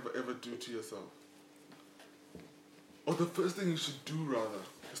 ever, ever, ever do to yourself Or the first thing you should do, rather,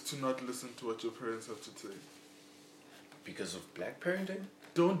 is to not listen to what your parents have to say. Because of black parenting?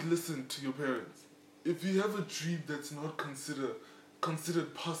 Don't listen to your parents. If you have a dream that's not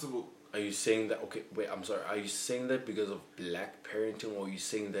considered possible. Are you saying that, okay, wait, I'm sorry, are you saying that because of black parenting, or are you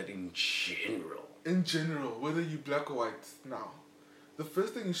saying that in general? In general, whether you're black or white now, the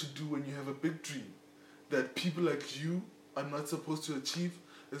first thing you should do when you have a big dream that people like you are not supposed to achieve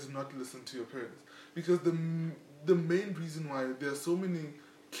is not listen to your parents. Because the main reason why there are so many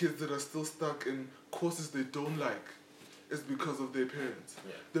kids that are still stuck in courses they don't like is because of their parents.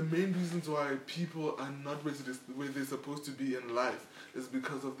 Yeah. The main reasons why people are not where they're supposed to be in life is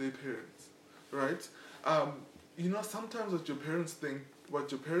because of their parents, right? Sometimes what your parents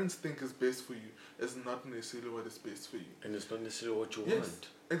think is best for you is not necessarily what is best for you. And it's not necessarily what you Yes. want.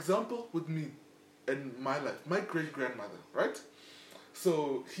 Example with me in my life, my great-grandmother, right?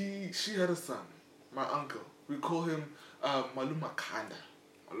 So she had a son, my uncle. We call him Malumakanda.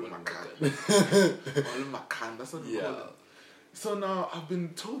 Malumakanda, that's what we call him. So now I've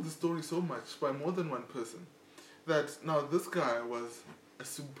been told the story so much by more than one person that now this guy was a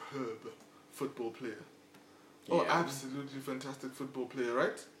superb football player. Yeah. Oh, absolutely fantastic football player,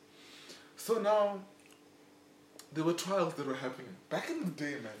 right? So now there were trials that were happening back in the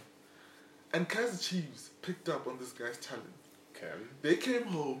day, man. And Kaizer Chiefs picked up on this guy's talent. Okay. They came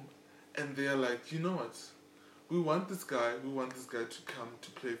home and they're like, you know what? We want this guy to come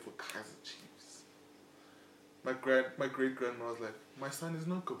to play for Kaizer Chiefs. My great-grandma was like, my son is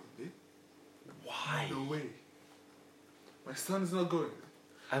not going there. Why? No way. My son is not going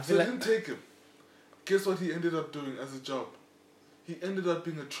there. I So they didn't take him. Guess what he ended up doing as a job? He ended up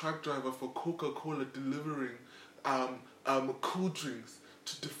being a truck driver for Coca-Cola, delivering cool drinks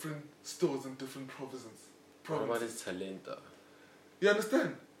to different stores in different provinces. What about his talent, though? You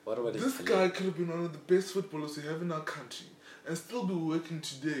understand? What about this guy could have been one of the best footballers we have in our country and still be working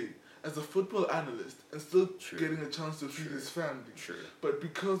today as a football analyst and still getting a chance to feed his family. True. But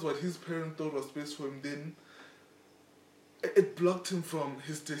because what his parents thought was best for him, then it blocked him from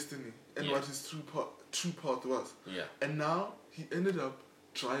his destiny and what his true path was. Yeah. And now he ended up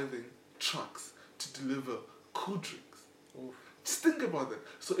driving trucks to deliver cool drinks. Oof. Just think about that.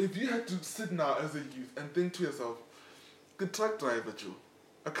 So if you had to sit now as a youth and think to yourself, the truck driver, Joe,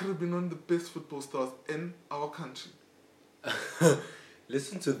 I could have been one of the best football stars in our country.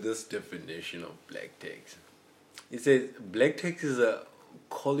 Listen to this definition of black tax. It says, black tax is a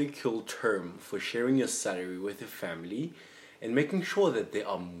colloquial term for sharing your salary with your family and making sure that they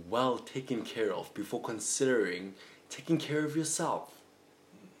are well taken care of before considering taking care of yourself.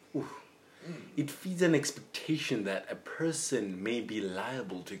 Oof. It feeds an expectation that a person may be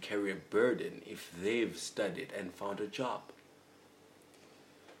liable to carry a burden if they've studied and found a job.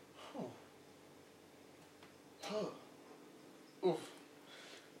 Oof.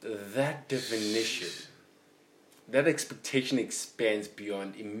 That definition, that expectation expands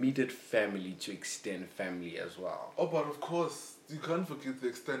beyond immediate family to extended family as well. Oh, but of course, you can't forget the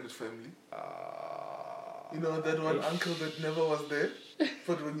extended family. You know, that one uncle that never was there,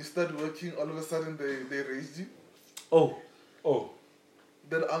 but when you start working, all of a sudden they raised you. Oh.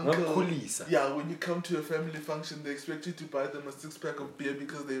 That uncle, yeah, when you come to a family function, they expect you to buy them a 6-pack of beer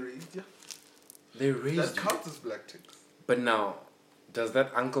because they raised you. They raised you. That counts as black tax. But now, does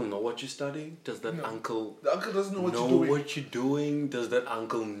that uncle know what you're studying? Does that uncle... The uncle doesn't know what you're doing. Does that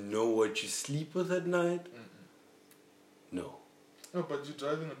uncle know what you sleep with at night? No. No, but you're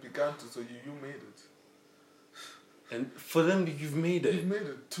driving a Picanto, so you made it. And for them, you've made it. You've made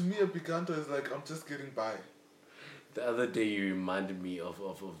it. To me, a Picanto is like, I'm just getting by. The other day, you reminded me of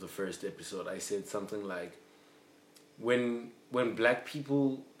the first episode. I said something like, when black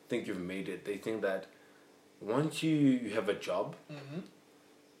people think you've made it, they think that once you have a job,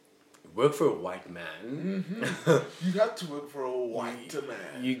 work for a white man. You have to work for a white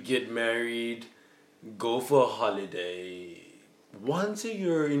man. You get married, go for a holiday, once a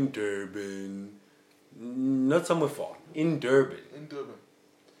year in Durban, not somewhere far, in Durban.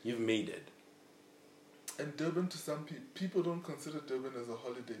 You've made it. And Durban, to some people don't consider Durban as a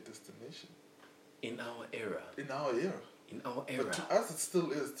holiday destination. In our era. But to us, it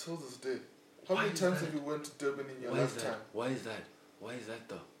still is, till this day. How many times have you went to Durban in your lifetime? Why is that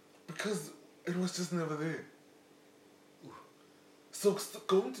though? Because it was just never there. Ooh. So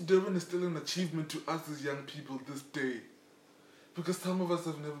going to Durban is still an achievement to us as young people this day. Because some of us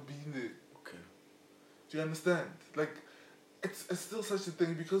have never been there. Okay. Do you understand? Like, it's still such a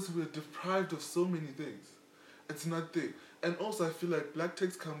thing because we're deprived of so many things. It's not there. And also I feel like black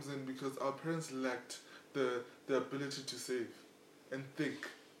tax comes in because our parents lacked the ability to save and think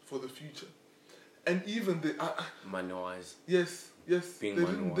for the future. And even they money-wise. yes. Being They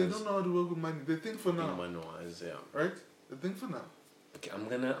money-wise. don't know how to work with money. They think for now. Being money-wise, yeah. Right? They think for now. Okay,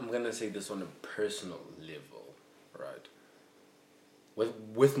 I'm gonna say this on a personal level, right?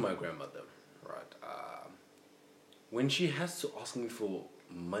 With my grandmother, right? When she has to ask me for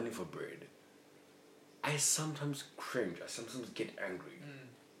money for bread, I sometimes cringe. I sometimes get angry.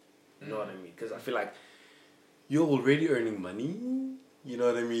 You know what I mean? Because I feel like you're already earning money. You know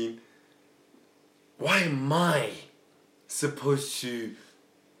what I mean? Why am I supposed to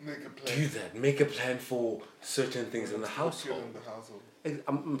do that? Make a plan for certain things in the household.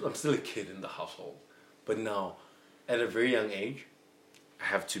 I'm still a kid in the household, but now, at a very young age, I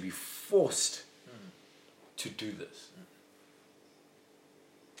have to be forced to do this.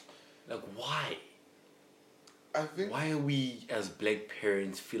 Like, why? I think why are we as black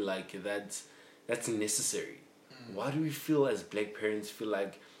parents feel like that's necessary? Why do we feel as black parents feel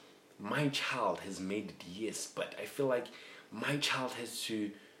like my child has made it, yes, but I feel like my child has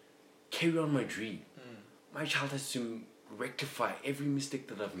to carry on my dream. My child has to rectify every mistake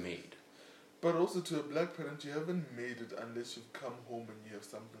that I've made. But also to a black parent, you haven't made it unless you've come home and you have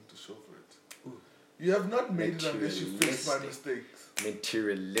something to show for it. Ooh. You have not made it unless you fixed my mistakes.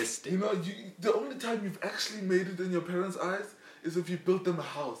 Materialistic. You know, the only time you've actually made it in your parents' eyes is if you built them a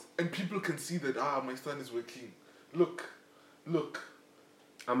house and people can see that, my son is working. Look.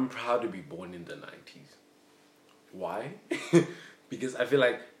 I'm proud to be born in the 90s. Why? Because I feel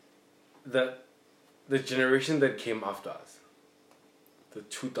like the generation that came after us, the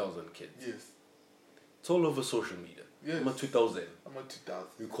 2000 kids. Yes. It's all over social media. Yes. I'm a 2000.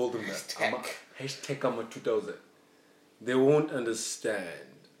 We call them that. Hashtag. I'm a 2000. They won't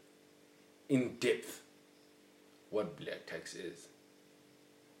understand in depth what black tax is.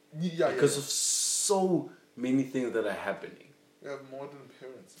 Because of so many things that are happening. We have modern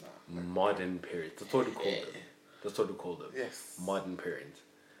parents now. Modern parents. That's what we call them. Yes. Modern parents.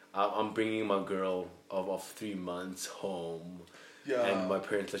 I'm bringing my girl of 3 months home. Yeah. And my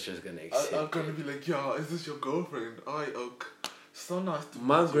parents are just going to accept I'm going to be like, is this your girlfriend? So nice to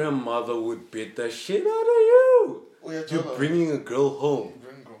my grandmother would beat the shit out of you. You're bringing a girl home. You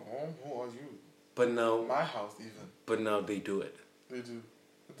bring a girl home? Who are you? But now... My house even. But now they do it. They do.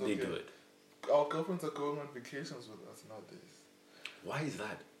 They do it. Our girlfriends are going on vacations with us nowadays. Why is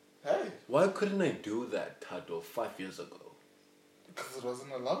that? Hey. Why couldn't I do that, Tato, 5 years ago? Because it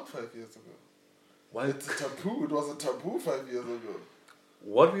wasn't allowed 5 years ago. Why? It's a taboo. It was a taboo 5 years ago.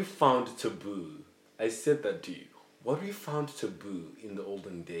 What we found taboo, I said that to you. What we found taboo in the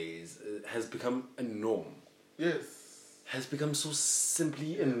olden days has become a norm. Yes. Has become so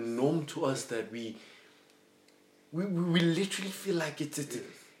simply a norm to us that we literally feel like it's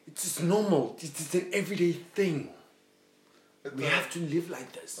normal. It's an everyday thing. We have to live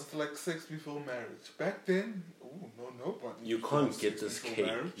like this. It's like sex before marriage. Back then, nobody. You can't get this cake.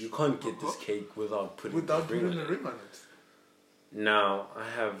 Marriage. You can't get this cake without putting a ring on it. Now, I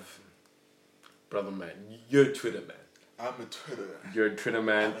have... Brother man, you're a Twitter man. I'm a Twitter man. You're a Twitter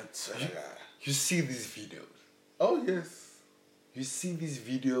man. I'm a Twitter guy. You see these videos. Oh, yes. You see these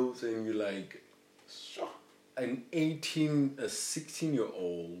videos and you're like... Sure. A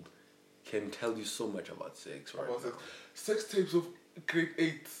 16-year-old can tell you so much about sex, right? About sex tapes of grade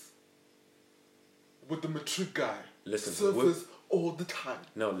 8s with the matric guy. Listen, surface all the time.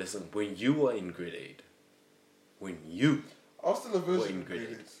 No, listen. When you were in grade 8, I was still a virgin in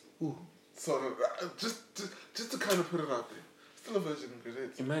grade 8. Ooh. So just to kind of put it out there, still a virgin in grade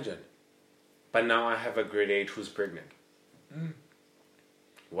 8. Imagine. But now I have a grade 8 who's pregnant.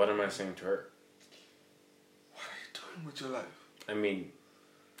 What am I saying to her? What are you doing with your life? I mean,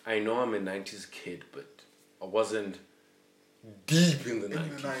 I know I'm a 90s kid, but I wasn't deep in the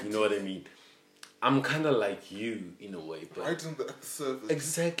 90s. You know what I mean? I'm kind of like you in a way, but right on the surface.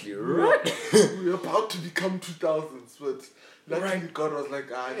 Exactly, right. We're about to become 2000s, but luckily God was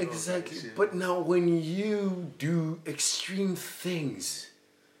like, exactly. But now, when you do extreme things,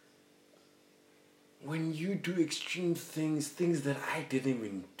 things that I didn't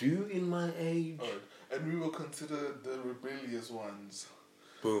even do in my age, and we were considered the rebellious ones.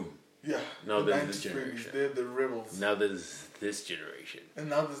 Boom. Yeah. Now there's this generation. They're the rebels. Now there's this generation. And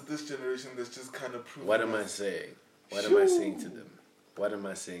now there's this generation that's just kind of proving. What am I saying? What am I saying to them? What am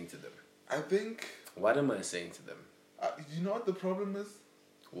I saying to them? I think. What am I saying to them? You know what the problem is?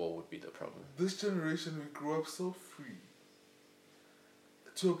 What would be the problem? This generation, we grew up so free.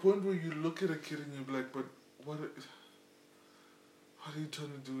 To a point where you look at a kid and you're like, but what are you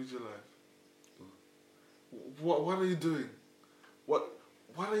trying to do with your life? What are you doing?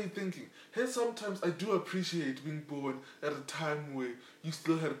 what are you thinking? Hence, sometimes I do appreciate being born at a time where you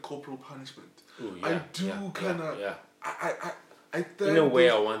still had corporal punishment. Ooh, yeah, I do kind of. Yeah. I In a way,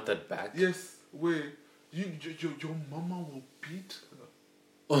 I want that back. Yes, where your mama will beat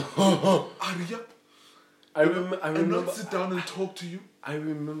Arya. I remember. And not sit down and talk to you. I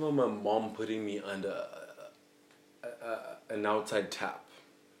remember my mom putting me under an outside tap.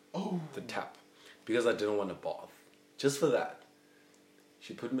 Oh. The tap, because I didn't want to bath. Just for that,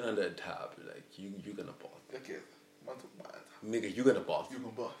 she put me under a tap. Like you gonna bath. Okay. Nigga, you gonna bath. You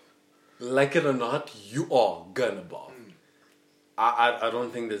gonna bath. Like it or not, you are gonna bath. I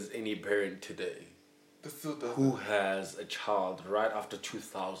don't think there's any parent today who has a child right after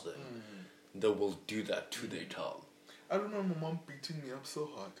 2000 that will do that to their child. I remember my mom beating me up so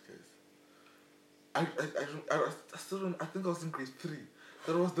hard, guys. I still don't. I think I was in grade 3.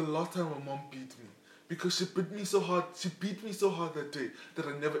 That was the last time my mom beat me, because she beat me so hard. She beat me so hard that day that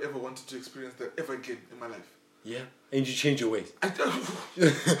I never ever wanted to experience that ever again in my life. Yeah, and you change your ways.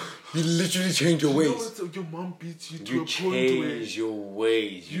 You literally change your ways. You know, your mom beats you to you a point where change your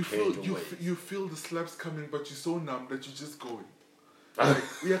ways. You feel the slaps coming, but you're so numb that you're just going. Like,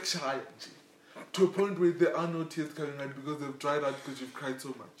 we are shy, to a point where there are no tears coming out because they've dried out because you've cried so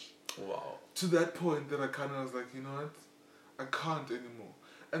much. Wow. To that point that I kind of was like, you know what, I can't anymore.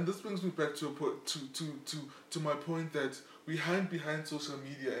 And this brings me back to a point, to my point that we hide behind social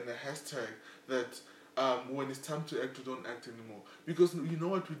media and a hashtag that when it's time to act, we don't act anymore. Because you know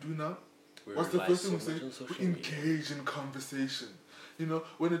what we do now? What's the first thing we say? We engage in conversation. You know,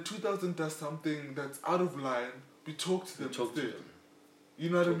 when a 2000 does something that's out of line, we talk to them instead. You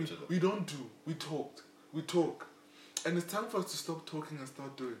know what I mean? We don't do. We talk. We talk. And it's time for us to stop talking and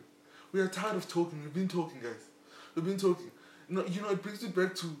start doing. We are tired of talking. We've been talking, guys. We've been talking. You know, it brings me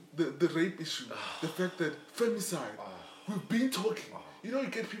back to the rape issue. The fact that femicide. We've been talking. You know, you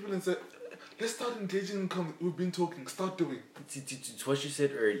get people and say, let's start engaging in conversation. We've been talking. Start doing. It's what you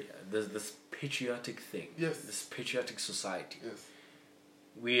said earlier. There's this patriotic thing. Yes. This patriotic society. Yes.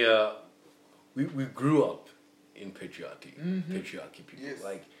 We grew up in patriarchy. Patriarchy, people. Yes.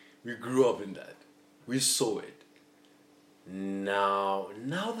 Like, we grew up in that. We saw it. Now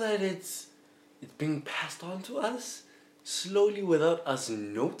that it's being passed on to us slowly without us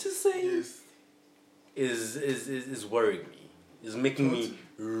noticing, Yes. is worrying me. Is making me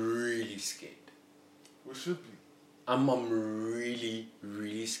really scared. We should be. I'm really,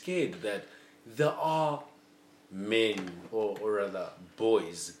 really scared that there are men, or rather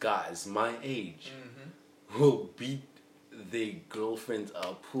boys, guys my age, who'll beat their girlfriends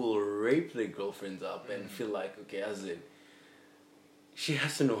up, who'll rape their girlfriends up, and feel like, okay, as in, she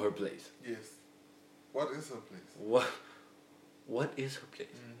has to know her place. Yes. What is her place? What is her place?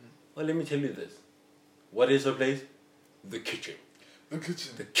 Well, let me tell you this. What is her place? The kitchen. The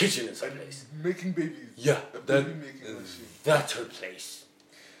kitchen. The kitchen is her place. Making babies. Yeah, baby making machine. That's her place.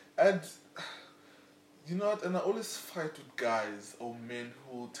 And you know what? And I always fight with guys or men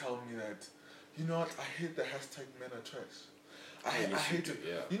who will tell me that, you know what? I hate the hashtag men are trash. I hate it.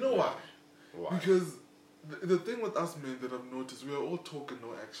 Yeah. You know why? Why? Because the thing with us men that I've noticed, we are all talk and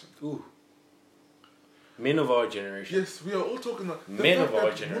no action. Ooh. Men of our generation. Yes, we are all talking. Men of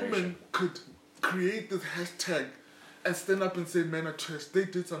our generation. Women could create this hashtag and stand up and say men are trash. They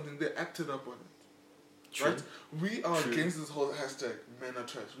did something. They acted up on it. True. Right? We are against this whole hashtag men are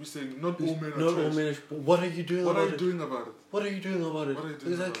trash. We say not all men are not trash. all men are. What are you doing What about are you it? doing about it? What are you doing about it? What are you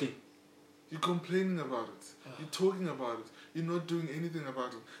doing exactly. about it? You're complaining about it. You're talking about it. You're not doing anything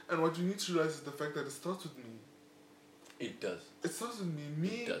about it. And what you need to realize is the fact that it starts with me. It does. It starts with me.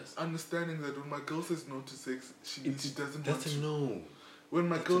 Me understanding that when my girl says no to sex, she doesn't want to. That's a no. When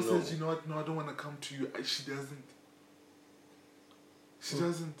my girl says, you know what, no, I don't want to come to you, she doesn't. She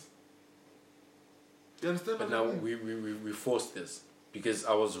doesn't. You understand? But now we forced this because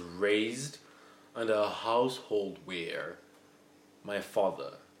I was raised under a household where my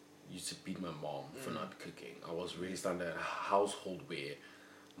father used to beat my mom for not cooking. I was raised under a household where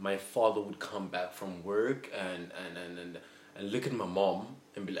my father would come back from work and look at my mom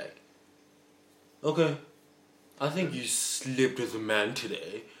and be like, okay, I think you slept with a man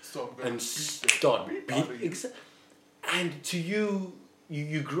today, and start beating. And to you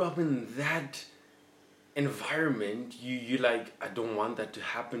grew up in that environment. You like, I don't want that to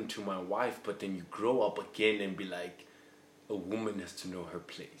happen to my wife. But then you grow up again and be like, a woman has to know her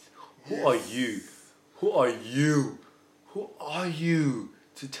place. Who are you? Who are you? Who are you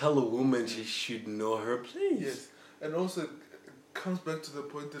to tell a woman she should know her place? Yes, and also it comes back to the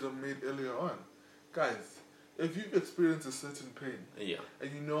point that I made earlier on, guys. If you've experienced a certain pain,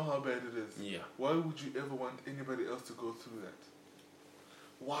 and you know how bad it is, why would you ever want anybody else to go through that?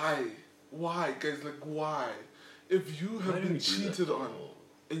 Why? Why, guys? Like, why? If you have been cheated on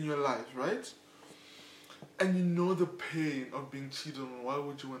in your life, right? And you know the pain of being cheated on, why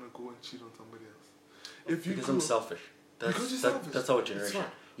would you want to go and cheat on somebody else? Because I'm selfish. Because you're selfish. That's our generation.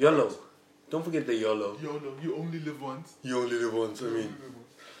 YOLO. Don't forget the YOLO. YOLO. You only live once. You only live once. I mean,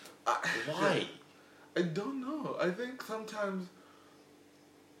 why? I don't know. I think sometimes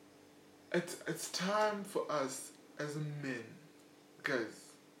it's time for us as men,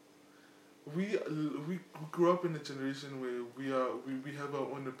 guys. We grew up in a generation where we have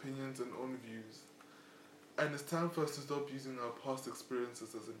our own opinions and own views, and it's time for us to stop using our past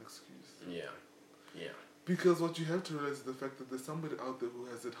experiences as an excuse. Yeah. Because what you have to realize is the fact that there's somebody out there who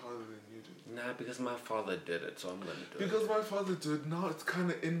has it harder than you do. Nah, because my father did it, so I'm gonna do it. Because my father did. Now it's kind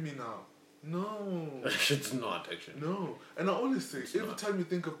of in me now. No. It's not, actually. No. And I always say, every time you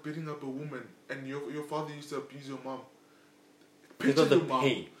think of beating up a woman and your father used to abuse your mom, picture the your mom.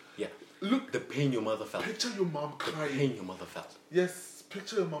 pain. Yeah. Look. The pain your mother felt. Picture your mom crying. The pain your mother felt. Yes.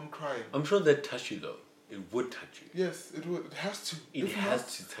 Picture your mom crying. I'm sure that touched you, though. It would touch you. Yes, it would. It has to. It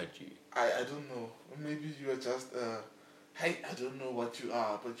has to touch you. I don't know. Maybe you are just, hey, I don't know what you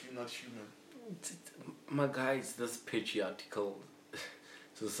are, but you're not human. My guy, it's this patriarchal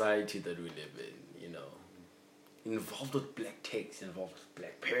society that we live in, you know. Involved with black takes, involved with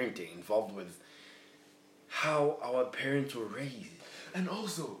black parenting, involved with how our parents were raised. And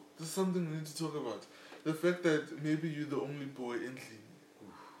also, there's something we need to talk about. The fact that maybe you're the only boy in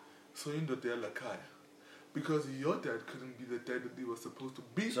Lini. So you're not there like Kaya. Because your dad couldn't be the dad that he was supposed to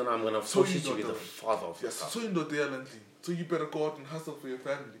be. So now I'm going to force you to be the father of your house. So you're not there like Lini. So you better go out and hustle for your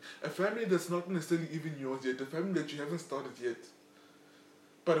family. A family that's not necessarily even yours yet. A family that you haven't started yet.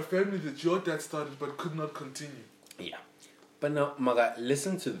 But a family that your dad started but could not continue. Yeah. But now, Maga,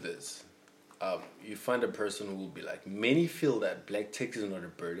 listen to this. You find a person who will be like, many feel that black tax is not a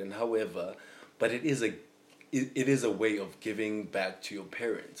burden, however, but it is a way of giving back to your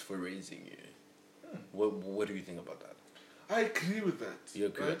parents for raising you. What do you think about that? I agree with that. You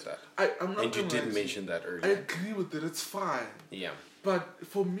agree with that? I'm not and you did mention that earlier. I agree with it. It's fine. Yeah. But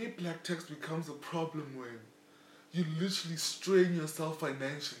for me, black tax becomes a problem when you literally strain yourself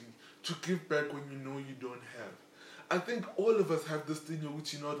financially to give back when you know you don't have. I think all of us have this thing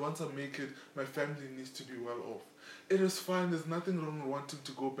which, you know, once I make it, my family needs to be well off. It is fine. There's nothing wrong with wanting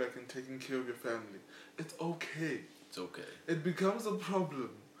to go back and taking care of your family. It's okay. It's okay. It becomes a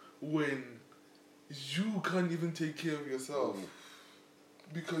problem when you can't even take care of yourself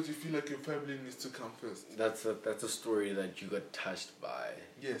because you feel like your family needs to come first. That's a story that you got touched by.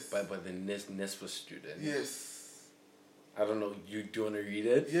 Yes. By the NESFA student. Yes. I don't know. Do you want to read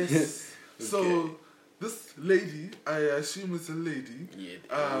it? Yes. Okay. So this lady, I assume it's a lady.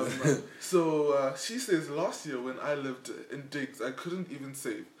 Yeah. So she says, last year when I lived in Diggs, I couldn't even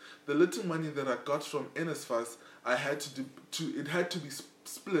save. The little money that I got from NSFAS, I had it had to be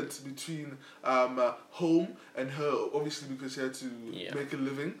split between home and her, obviously, because she had to make a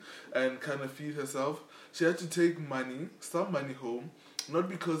living and kind of feed herself. She had to take some money home, not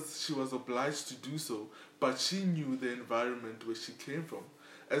because she was obliged to do so, but she knew the environment where she came from.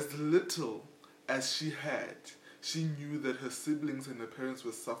 As little as she had, she knew that her siblings and her parents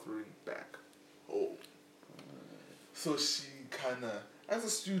were suffering back home. So she kind of, as a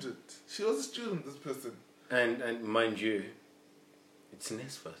student, she was a student, this person. And mind you, it's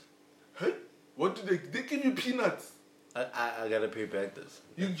NESFAS. Hey, what do they give you peanuts? I gotta pay back this.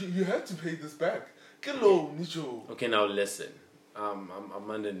 You had to pay this back. Hello, Nicho. Okay, now listen. I'm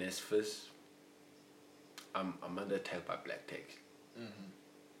under NESFAS. I'm under attack by black tax. Mm-hmm.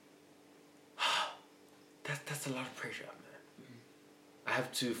 That's a lot of pressure, man. Mm-hmm. I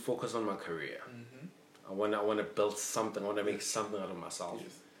have to focus on my career. Mm-hmm. I want to build something. I want to make something out of myself.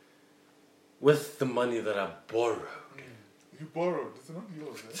 Yes. With the money that I borrowed. You borrowed. It's not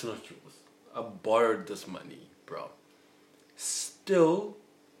yours. Eh? It's not yours. I borrowed this money, bro. Still,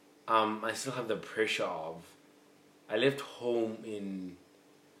 I still have the pressure of. I left home in.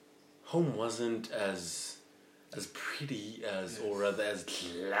 Home wasn't as pretty as, or rather as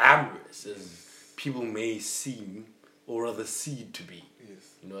glamorous as people may seem, or rather see it to be.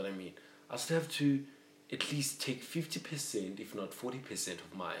 Yes. You know what I mean? I still have to at least take 50%, if not 40%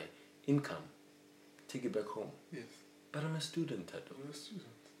 of my income, take it back home. Yes. But I'm a student, Tato. You're a student.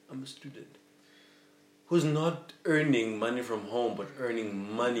 I'm a student who's not earning money from home, but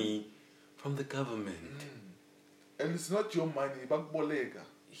earning money from the government. And it's not your money, but bolega.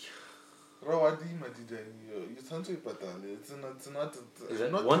 It's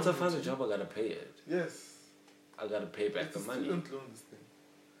not. Once I find a job, I gotta pay it. Yes. I gotta pay back it's the money. Student loan, this thing.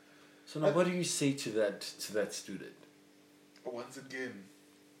 So now, what do you say to that student? Once again,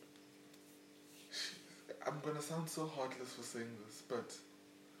 I'm gonna sound so heartless for saying this, but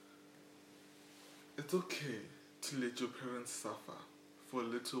it's okay to let your parents suffer for a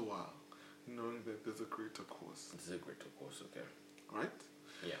little while, knowing that there's a greater cause. There's a greater cause, okay. Right?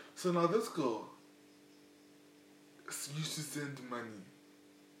 Yeah. So now this girl used to send money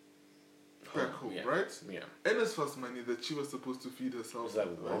back home, yeah. right? Yeah. And as first money that she was supposed to feed herself. It's like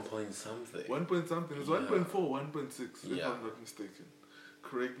right? 1 point something. 1 point something. It's Yeah. 1.4, 1.6, if Yeah. I'm not mistaken.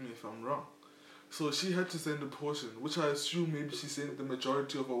 Correct me if I'm wrong. So she had to send a portion, which I assume maybe she sent the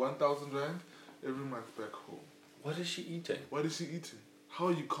majority of her 1,000 rand every month back home. What is she eating? What is she eating? How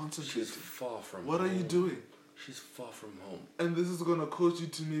are you concentrating? She's far from What home. are you doing? She's far from home. And this is going to cause you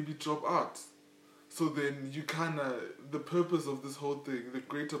to maybe drop out. So then you kind of, the purpose of this whole thing, the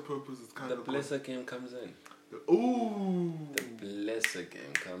greater purpose is kind of... The blesser game comes in. Ooh! The blesser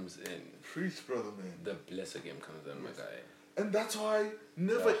game comes in. Preach, brother, man. The blesser game comes in, my guy. And that's why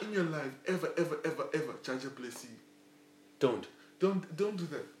never in your life, ever judge a blessee. Don't. Don't do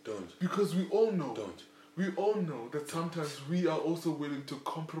that. Don't. Because we all know. Don't. We all know that sometimes we are also willing to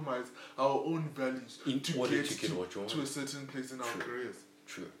compromise our own values In to order get to get what you want. to a certain place in our careers.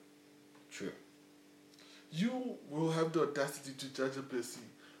 True. True. You will have the audacity to judge a blessee,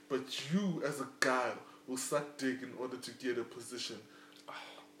 but you as a guy will suck dick in order to get a position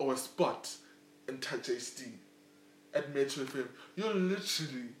or a spot in Touch HD at Metro FM. You'll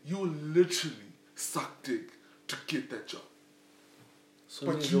literally suck dick to get that job. So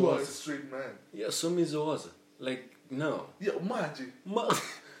but you are a straight man. Yeah, so was like, no. Yeah, imagine.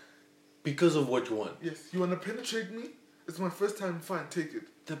 Because of what you want. Yes, you want to penetrate me? It's my first time, fine, take it.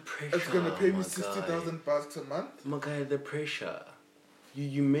 The pressure. It's going to pay me 60,000 bucks a month? My guy, the pressure.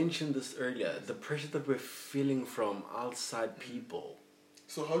 You mentioned this earlier. The pressure that we're feeling from outside people.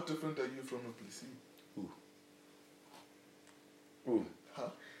 So how different are you from a blessee? Ooh. Huh?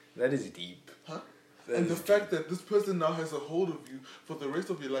 That is deep. Huh? And the fact that this person now has a hold of you for the rest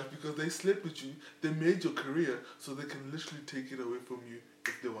of your life because they slept with you, they made your career, so they can literally take it away from you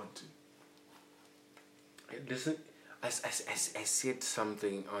if they want to. Listen, I said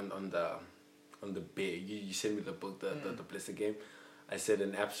something on the bed. You sent me the book, the Blessed Game. I said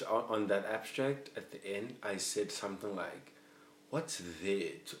on that abstract at the end. I said something like, "What's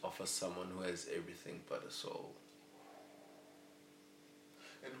there to offer someone who has everything but a soul?"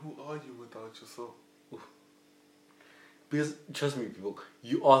 And who are you without your soul? Because trust me, people,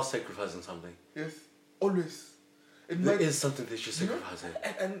 you are sacrificing something. Yes, always. There is something that you're sacrificing.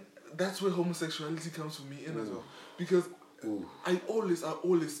 And that's where homosexuality comes for me in as well. Because I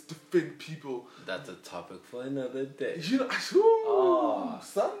always defend people. That's a topic for another day. You know,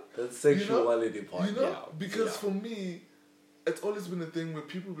 son. That's sexuality part. You know, because for me, it's always been a thing where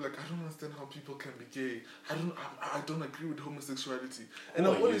people be like, I don't understand how people can be gay. I don't agree with homosexuality. And I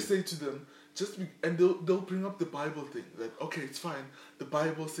always say to them, and they'll bring up the Bible thing that okay, it's fine. The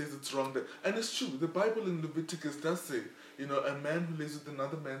Bible says it's wrong. And it's true. The Bible in Leviticus does say, you know, a man who lays with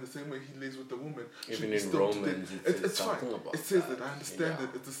another man the same way he lays with a woman. Even in Romans, it's fine. About it says that. I understand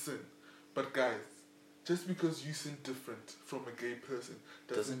that it's a sin, but guys, just because you sin different from a gay person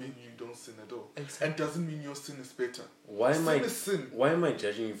doesn't mean you don't sin at all. Exactly. And doesn't mean your sin is better. Why sin. Why am I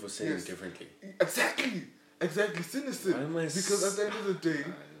judging you for sinning differently? Exactly. Sin is sin. Because at the end of the day,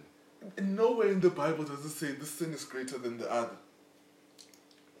 nowhere in the Bible does it say this sin is greater than the other.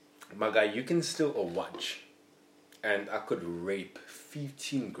 My guy, you can steal a watch, and I could rape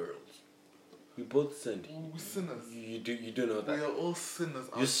 15 girls. We both sinned. We're sinners. You do know that. We are all sinners.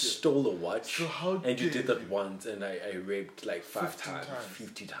 You stole a watch, so and you did that once, and I raped like 5 times,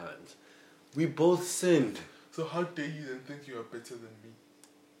 50 times. We both sinned. So how dare you then think you are better than me?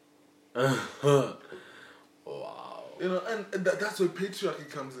 Wow. You know, and that's where patriarchy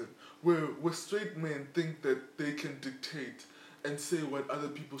comes in, where straight men think that they can dictate and say what other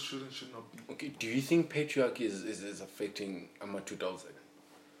people should and should not be. Okay, do you think patriarchy is affecting Ama 2000?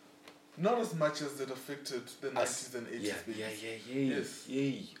 Not as much as it affected the 90s and 80s. Yes.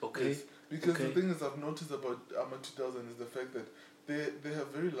 Okay. Yes. Because the thing is, I've noticed about Ama 2000 is the fact that they have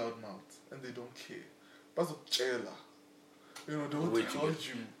very loud mouths and they don't care. But you know, they will tell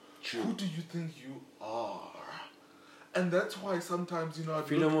you, who do you think you are? And that's why sometimes, you know,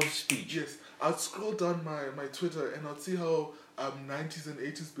 freedom of speech. Yes, I'd scroll down my Twitter and I'd see how 90s and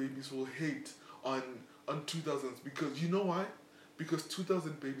 80s babies will hate on 2000s because you know why? Because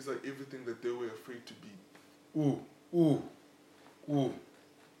 2000 babies are everything that they were afraid to be. Ooh.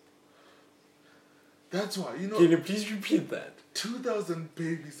 That's why, you know. Can you please repeat that? 2000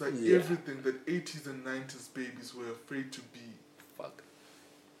 babies are everything that 80s and 90s babies were afraid to be. Fuck.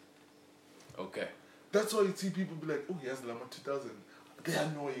 Okay. That's why you see people be like, oh, he has Lama 2000. They're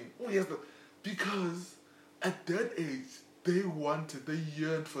annoying. Oh, he has the... Because At that age, they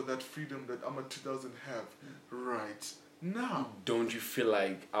yearned for that freedom that I'm a 2000 have right now. Don't you feel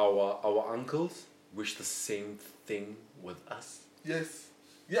like our uncles wish the same thing with us? Yes.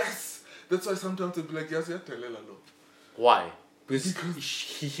 Yes. That's why sometimes they'll be like, yes, yeah, telela lo. Why? Because Because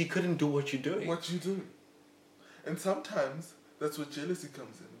he couldn't do what you're doing. what you do. And sometimes that's where jealousy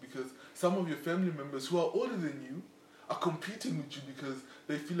comes in, because some of your family members who are older than you are competing with you because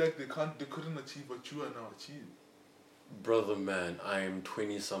they feel like they couldn't achieve what you are now achieving. Brother man, I am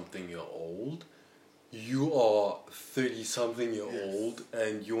 20-something year old. You are 30-something year old,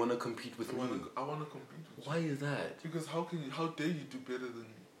 and you want to compete with me. I want to compete with Why is that? Because how dare you do better than me?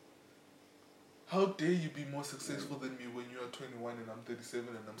 How dare you be more successful than me when you are 21 and I'm 37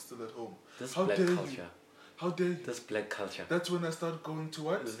 and I'm still at home? This How black dare culture. you? How dare you? This black culture. That's when I start going to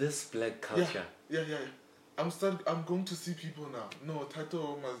what? This black culture. Yeah. I'm going to see people now. No,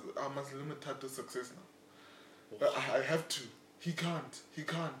 I must limit Tato's success now. I have to. He can't.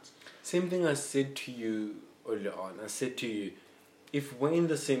 Same thing I said to you earlier on. I said to you, if we're in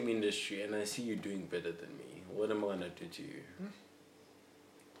the same industry and I see you doing better than me, what am I gonna do to you?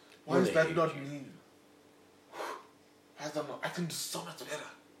 Why is that not me? I can do so much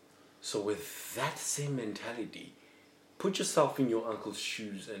better. So with that same mentality, put yourself in your uncle's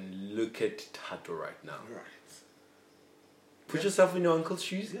shoes and look at Tato right now. Right. Put yourself in your uncle's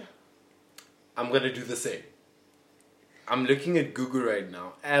shoes. Yeah. I'm gonna do the same. I'm looking at Google right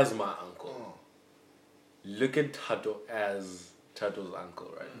now as my uncle. Oh. Look at Tato as Tato's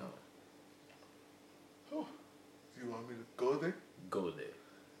uncle right now. Oh. Do you want me to go there? Go there.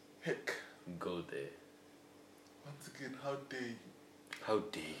 Heck. Go there. Once again, how dare you? How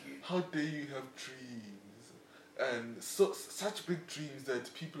dare you? How dare you have dreams? And such big dreams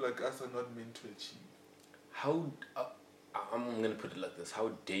that people like us are not meant to achieve. I'm going to put it like this. How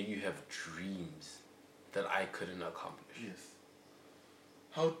dare you have dreams that I couldn't accomplish? Yes.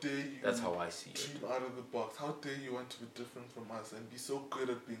 How dare you That's how I see it. dream out of the box? How dare you want to be different from us and be so good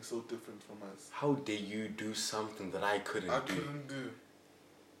at being so different from us? How dare you do something that I couldn't do?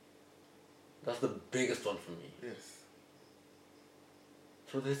 That's the biggest one for me. Yes.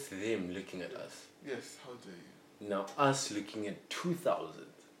 So that's them looking at us. Yes, how dare you? Now us looking at 2000.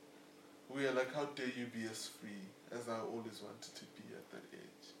 We are like, how dare you be as free as I always wanted to be at that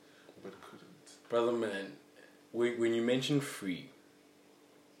age, but couldn't. Brother man, when you mention free,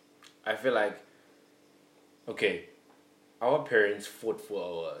 I feel like, okay, our parents fought for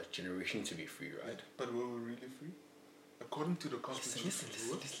our generation to be free, right? Yeah, but were we really free? According to the Constitution.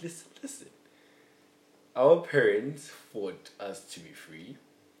 Listen. Our parents fought us to be free.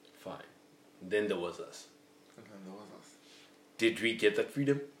 Fine. Then there was us. And then there was us. Did we get that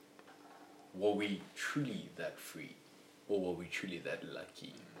freedom? Were we truly that free? Or were we truly that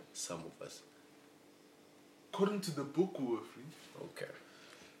lucky? Some of us. According to the book, we were free. Okay.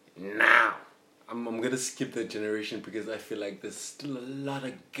 Now, I'm going to skip that generation because I feel like there's still a lot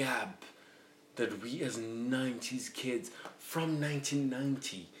of gap that we as 90s kids from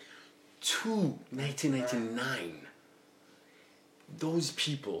 1990 to 1999, those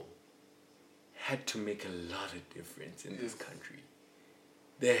people had to make a lot of difference in this country.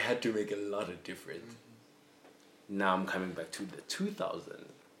 They had to make a lot of difference. Mm-hmm. Now I'm coming back to the 2000s.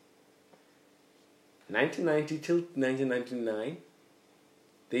 1990 till 1999,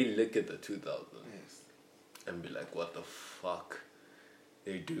 they look at the 2000s and be like, what the fuck?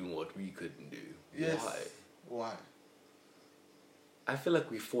 They're doing what we couldn't do. Yes. Why? I feel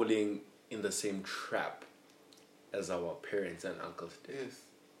like we're falling in the same trap as our parents and uncles did. Yes.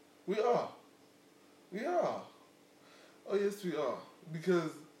 We are. Oh, yes, we are.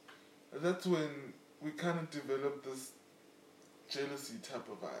 Because that's when we kind of develop this jealousy type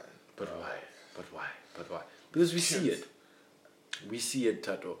of vibe. But why? Because we see it. We see it,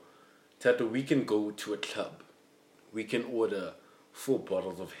 Tato. Tato, we can go to a club. We can order 4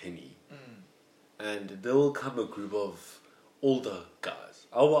 bottles of Henny. And there will come a group of older guys.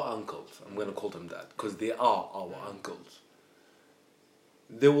 Our uncles. I'm going to call them that. Because they are our uncles.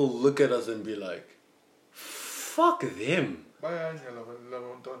 They will look at us and be like, fuck them.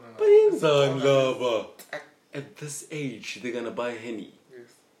 At this age, they're going to buy Henny.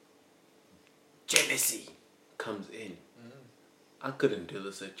 Yes. Jealousy comes in. I couldn't do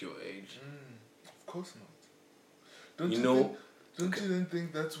this at your age. Of course not. Don't you then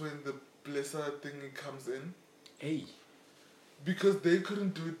think that's when the blesser thing comes in? Hey. Because they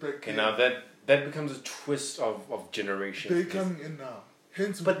couldn't do it back then. Okay, now that becomes a twist of generation. They're coming in now.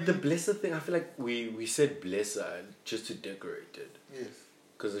 Hence, but the blesser thing, I feel like we said blesser just to decorate it. Yes.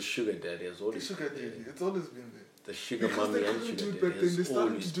 Because the sugar daddy has always been there. It's always been there. The sugar mommy and sugar daddy has always been there. They're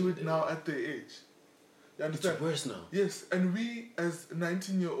starting to do it now at their age. You understand? It's worse now. Yes, and we as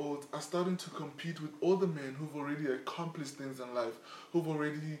 19-year-olds are starting to compete with all the men who've already accomplished things in life, who've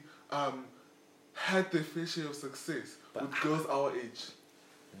already had their fair share of success with girls our age.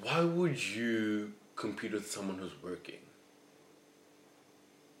 Why would you compete with someone who's working?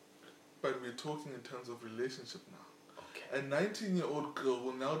 But we're talking in terms of relationship now. Okay. A 19-year-old girl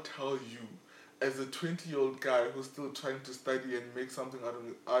will now tell you, as a 20-year-old guy who's still trying to study and make something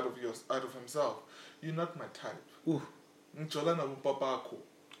out of himself, you're not my type. Ooh. Njola na papa ako.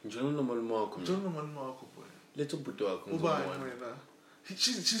 Njola na maluma wakho. Njola na maluma wakho boy. Let's put wakho.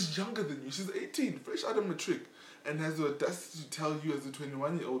 She's younger than you. She's 18, fresh out of matric, and has the audacity to tell you as a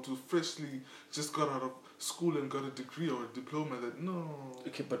 21-year-old who freshly just got out of school and got a degree or a diploma that no.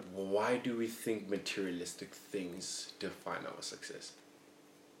 Okay, but why do we think materialistic things define our success?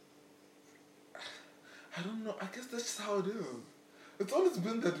 I don't know. I guess that's just how it is. It's always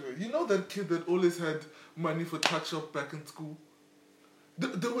been that way. You know that kid that always had money for touch-up back in school?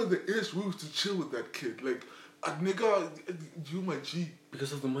 They were the age we used to chill with that kid. Like, nigga, you my G.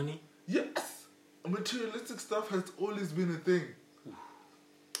 Because of the money? Yes. Materialistic stuff has always been a thing.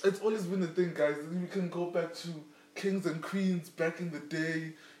 It's always been a thing, guys. We can go back to kings and queens back in the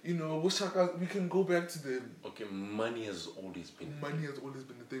day. You know, we can go back to them. Okay, money has always been. Money has always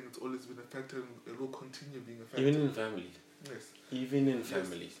been a thing. It's always been a factor, and it will continue being a factor. Even in families. Yes. Even in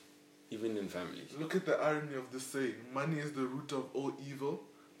families. Yes. Even in families. Look at the irony of this saying: money is the root of all evil,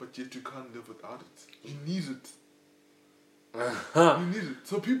 but yet you can't live without it. You need it. You need it.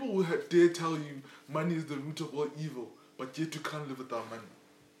 So people will dare tell you money is the root of all evil, but yet you can't live without money.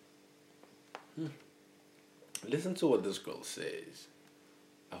 Listen to what this girl says.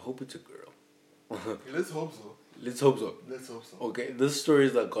 I hope it's a girl. Let's hope so. Let's hope so. Let's hope so. Okay, this story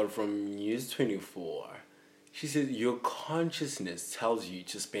is that got from News 24. She said your consciousness tells you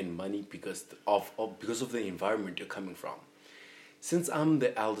to spend money because of the environment you're coming from. Since I'm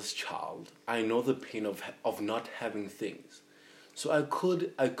the eldest child, I know the pain of not having things. So I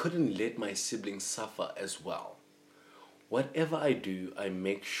couldn't let my siblings suffer as well. Whatever I do, I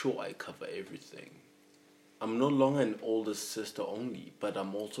make sure I cover everything. I'm no longer an older sister only, but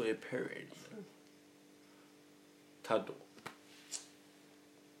I'm also a parent. Tado,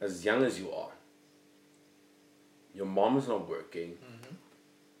 as young as you are, your mom is not working.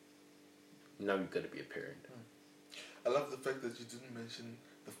 Now you've got to be a parent. I love the fact that you didn't mention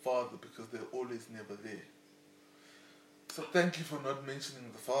the father because they're always never there. So thank you for not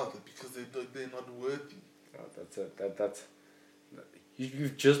mentioning the father because they're not worthy. Oh, that's it.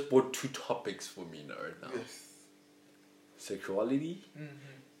 You've just brought two topics for me right now. Yes. Sexuality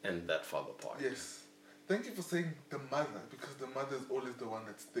and that father part. Yes. Thank you for saying the mother because the mother is always the one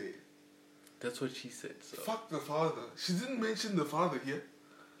that's there. That's what she said. So. Fuck the father. She didn't mention the father here.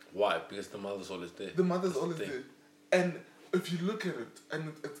 Why? Because the mother's always there. The mother's always there. And if you look at it,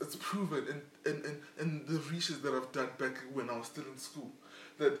 and it's proven in the research that I've done back when I was still in school,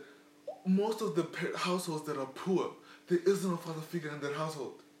 that most of the households that are poor, there isn't a father figure in that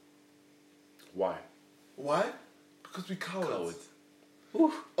household. Why? Why? Because we cowards.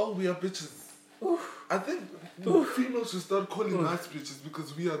 Oof. Oh, we are bitches. Oof. I think females should start calling us bitches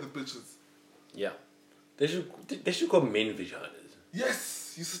because we are the bitches. Yeah. They should call men vaginas.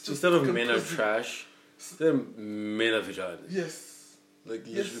 Yes. Instead of men are trash, they're men are vaginas. Yes. Like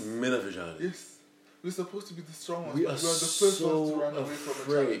men are vaginas. Yes. We're supposed to be the strong ones. We are the first ones to run away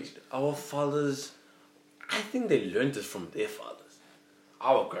from a challenge. Our fathers, I think they learned this from their fathers.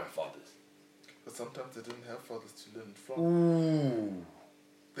 Our grandfathers. But sometimes they didn't have fathers to learn from. Ooh.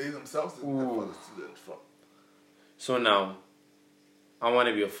 They themselves didn't have fathers to learn from. So now, I want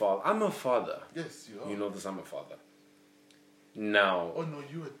to be a father. I'm a father. Yes, you are. You know this, I'm a father. Now. Oh no,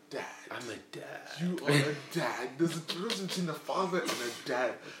 you're a dad. I'm a dad. You are a dad. There's a difference between a father and a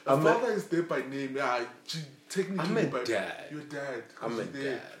dad. A father is there by name. Yeah, technically I'm a dad. You're a dad. I'm a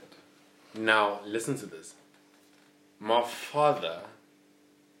dad. Now, listen to this. My father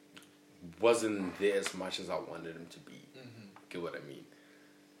wasn't there as much as I wanted him to be. Get what I mean?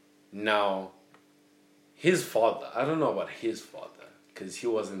 Now, his father, I don't know about his father, because he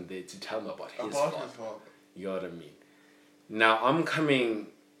wasn't there to tell me about his father. You know what I mean? Now, I'm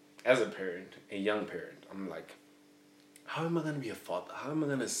coming as a parent, a young parent. I'm like, how am I going to be a father? How am I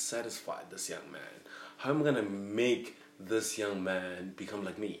going to satisfy this young man? How am I going to make this young man become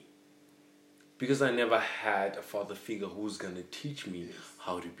like me? Because I never had a father figure who's going to teach me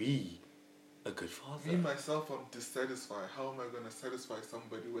how to be a good father. Me, myself, I'm dissatisfied. How am I going to satisfy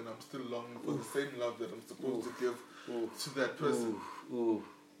somebody when I'm still longing for the same love that I'm supposed to give to that person?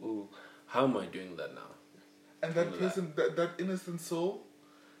 How am I doing that now? And that person, that innocent soul,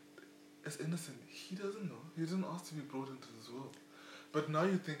 as innocent. He doesn't know. He didn't ask to be brought into this world. But now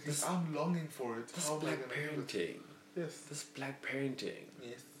you're thinking, I'm longing for it. This How am I black gonna do it? parenting. Yes. This black parenting.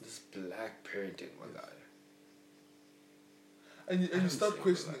 Yes. This black parenting, my Yes. guy. And you I'm start saying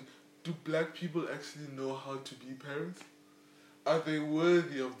questioning, do black people actually know how to be parents? Are they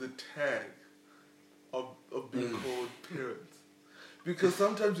worthy of the tag of being called parents? Because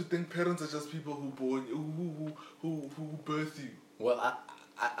sometimes you think parents are just people who born who birth you. Well,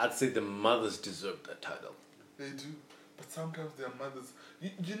 I'd say the mothers deserve that title. They do, but sometimes their mothers,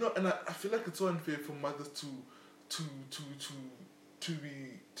 you know, and I feel like it's so unfair for mothers to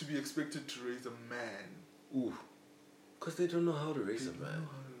be expected to raise a man. Ooh, because they don't know how to raise a They man. don't know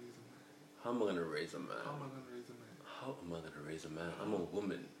how to raise a man. How am I gonna raise a man? How am I gonna raise a man? How am I gonna raise a man? I'm a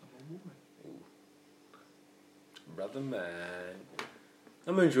woman. I'm a woman. Ooh. Brother man.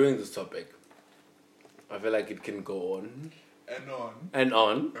 I'm enjoying this topic. I feel like it can go on. And on. And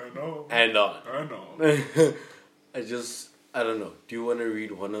on. And on. And on. And on. I don't know. Do you want to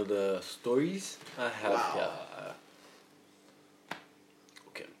read one of the stories I have here?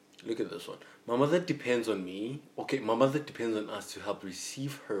 Okay, look at this one. My mother depends on me. Okay, my mother depends on us to help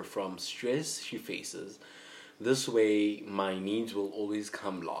receive her from stress she faces. This way, my needs will always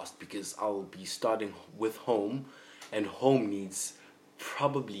come last because I'll be starting with home, and home needs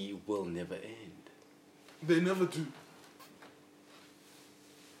probably will never end. They never do.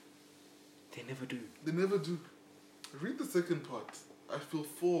 They never do. They never do. Read the second part. I feel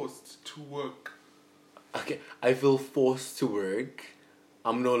forced to work. Okay, I feel forced to work.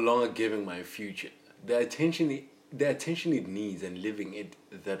 I'm no longer giving my future the attention it needs and living it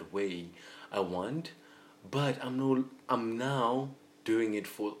that way I want, but I'm now doing it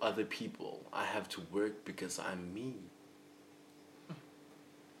for other people. I have to work because I'm me.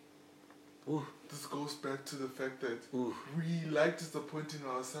 Ooh. This goes back to the fact that Ooh. we like disappointing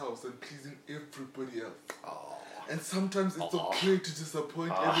ourselves and pleasing everybody else. Oh. And sometimes it's okay to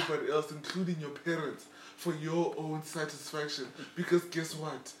disappoint everybody else, including your parents, for your own satisfaction. Because guess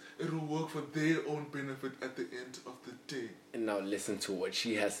what? It will work for their own benefit at the end of the day. And now listen to what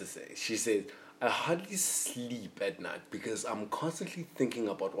she has to say. She says, I hardly sleep at night because I'm constantly thinking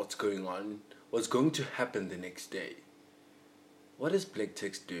about what's going to happen the next day. What is Black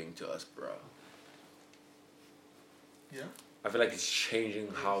Text doing to us, bro? Yeah? I feel like it's changing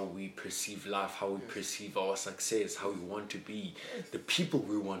how we perceive life, how we perceive our success, how we want to be, the people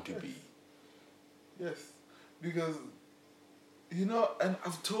we want to be. Yes. Because, you know, and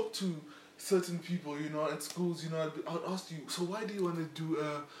I've talked to certain people, you know, at schools, you know, I'd ask you, so why do you want to do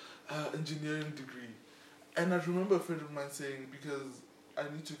a engineering degree? And I remember a friend of mine saying, because I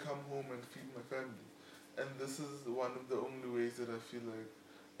need to come home and feed my family. And this is one of the only ways that I feel like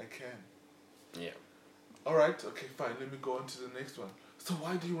I can. Yeah. Alright, okay, fine, let me go on to the next one. So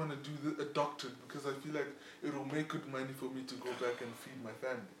why do you want to do a doctorate? Because I feel like it will make good money for me to go back and feed my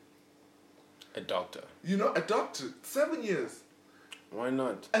family. A doctor. You know, a doctorate, 7 years. Why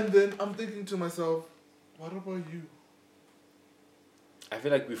not? And then I'm thinking to myself, what about you? I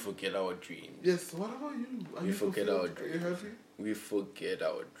feel like we forget our dreams. Yes, what about you? We forget our dreams. Are you happy? We forget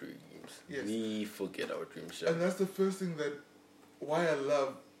our dreams. Yes. We forget our dreams. Sure. And that's the first thing why I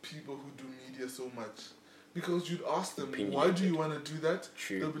love people who do media so much. Because you'd ask them, why do you want to do that?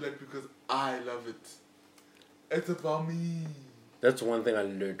 True. They'll be like, because I love it. It's about me. That's one thing I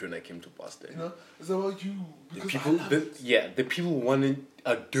learned when I came to Boston. You know, it's about you. Because the people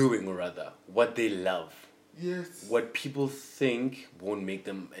are doing what they love. Yes. What people think won't make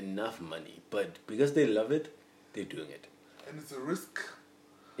them enough money, but because they love it, they're doing it. And it's a risk.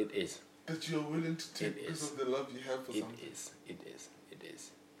 It is. That you're willing to take because of the love you have for something. It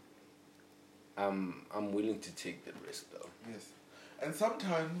is. I'm willing to take that risk though. Yes. And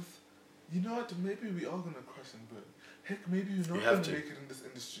sometimes, you know what, maybe we are going to crush and burn. Heck, maybe you're not going to make it in this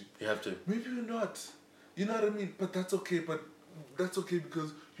industry. You have to. Maybe you're not. You know what I mean? But that's okay. But that's okay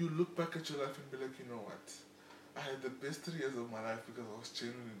because you look back at your life and be like, you know what? I had the best 3 years of my life because I was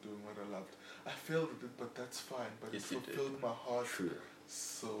genuinely doing what I loved. I failed at it, but that's fine. But it fulfilled my heart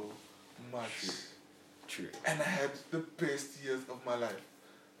so much. True. And I had the best years of my life.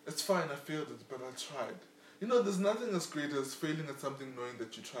 It's fine, I failed it, but I tried. You know, there's nothing as great as failing at something knowing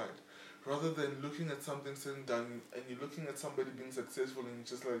that you tried. Rather than looking at something sitting down and you're looking at somebody being successful and you're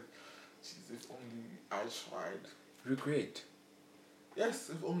just like, jeez, if only I tried. Regret.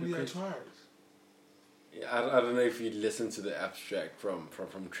 Yes, if only I tried. Yeah, I don't know if you listened to the abstract from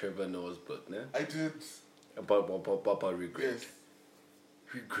Trevor Noah's book, no? I did. About regret. Yes.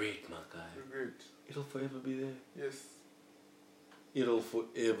 Regret, my guy. Regret. It'll forever be there. Yes. It'll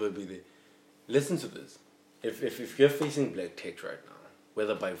forever be there. Listen to this. If you're facing black text right now,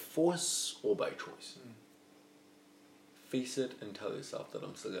 whether by force or by choice. Face it and tell yourself that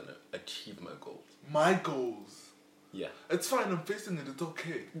I'm still gonna achieve my goals. My goals. Yeah. It's fine, I'm facing it, it's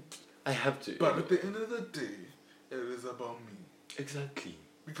okay. I have to. But at the end of the day, it is about me. Exactly.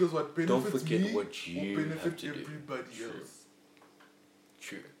 Because what benefits Don't forget me what you will benefit have to everybody do. else.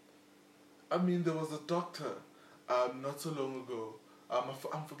 True. I mean, there was a doctor not so long ago.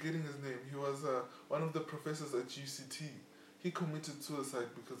 I'm forgetting his name. He was one of the professors at UCT. He committed suicide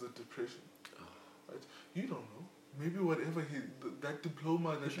because of depression. Right? You don't know. Maybe whatever that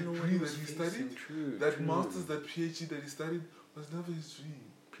diploma, that degree that he studied, that master's, that PhD that he studied, was never his dream.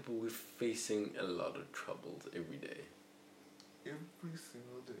 People were facing a lot of troubles every day. Every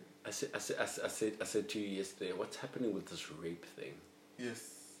single day. I said to you yesterday, what's happening with this rape thing?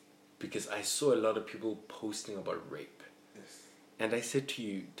 Yes. Because I saw a lot of people posting about rape. Yes. And I said to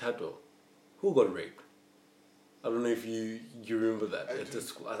you, Tado, who got raped? I don't know if you remember that at the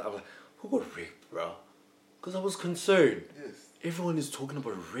school. I was like, who got raped, bro? Because I was concerned. Yes. Everyone is talking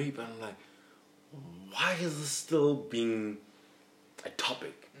about rape, and I'm like, why is this still being a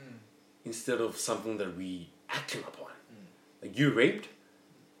topic instead of something that we acting upon? Like, you raped,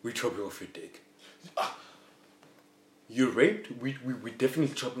 we chopping off your dick. You raped, we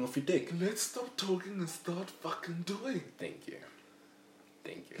definitely chopping off your dick. Let's stop talking and start fucking doing. Thank you.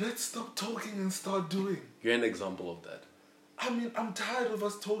 Let's stop talking and start doing. You're an example of that. I mean, I'm tired of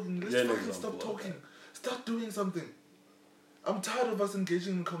us talking. Let's fucking stop talking. Start doing something. I'm tired of us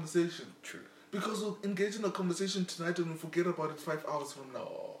engaging in conversation. True. Because we'll engage in a conversation tonight and we'll forget about it 5 hours from now.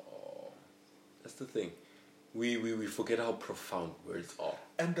 Oh, that's the thing. We forget how profound words are.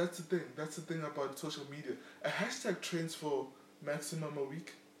 And that's the thing. That's the thing about social media. A hashtag trends for maximum a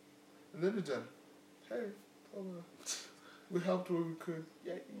week. And then we're done. Hey, we helped where we could.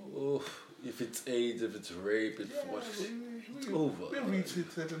 Yeah. Oh, if it's AIDS, if it's rape, it's what? It's over. We retweet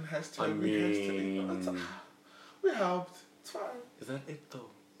certain hashtags. I mean, we helped. It's fine. Is that it though?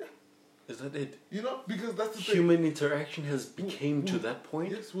 Yeah. Is that it? You know, because that's the thing. Human interaction has became to that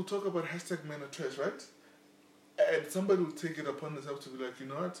point. Yes, we'll talk about hashtag men are trash, right? And somebody will take it upon themselves to be like, you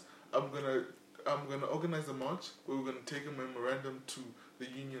know what? I'm gonna organize a march where we're gonna take a memorandum to the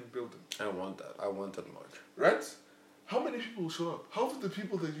Union building. I want that. I want that march. Right? How many people will show up? How of the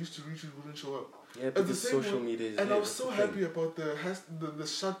people that used to retweet wouldn't show up? Yeah, because social media is. And I was so happy about the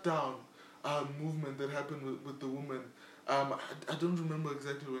shutdown movement that happened with the women. I don't remember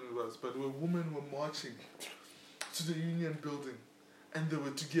exactly when it was, but where women were marching to the Union building, and they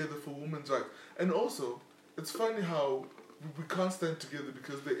were together for women's rights. And also, it's funny how we can't stand together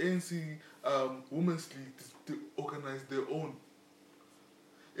because the ANC Women's League, they organized their own.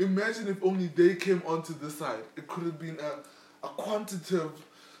 Imagine if only they came onto this side. It could have been a quantitative.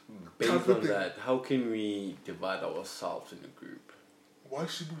 Based on that, how can we divide ourselves in a group? Why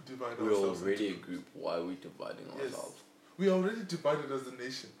should we divide ourselves? We're already a group. Why are we dividing ourselves? We are already divided as a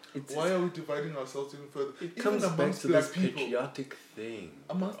nation. Why are we dividing ourselves even further? It even comes back to black this people, patriotic thing.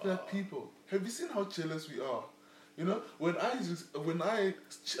 Amongst black people. Have you seen how jealous we are? You know, when I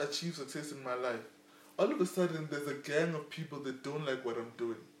achieve success in my life, all of a sudden there's a gang of people that don't like what I'm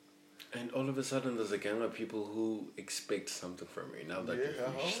doing. And all of a sudden there's a gang of people who expect something from me now that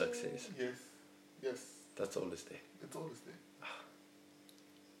you've reached success. Yes. That's all it's there. It's always there.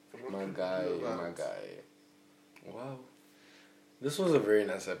 My guy. Wow. This was a very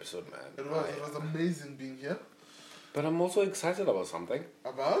nice episode, man. It was amazing being here. But I'm also excited about something.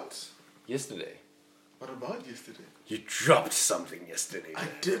 About? Yesterday. What about yesterday? You dropped something yesterday. I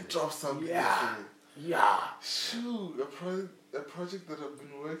did drop something yesterday. Yeah. Shoot, a project that I've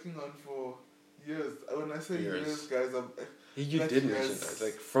been working on for years. When I say years, guys, you did mention that.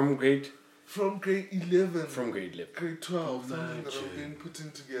 Like from grade 11. From grade 11. Grade 12, something that I've been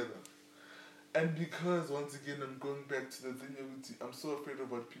putting together. And because, once again, I'm going back to the thing, I'm so afraid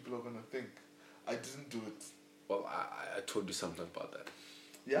of what people are going to think. I didn't do it. Well, I told you something about that.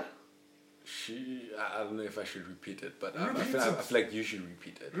 Yeah? I don't know if I should repeat it, but I feel like you should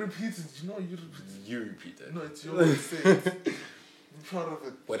repeat it. Repeat it. You know, you repeat it. You repeat it. No, it's your way to say it. I'm proud of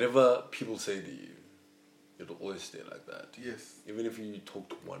it. Whatever people say to you, it'll always stay like that. Yes. Even if you talk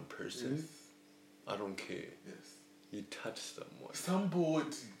to one person, I don't care. Yes. You touch someone. Somebody.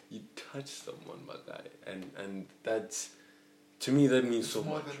 You touch someone, my guy. And that's, to me, that means so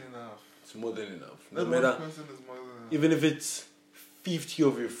much. It's more than enough. It's more than enough. That no matter, one person is more than enough. even if it's 50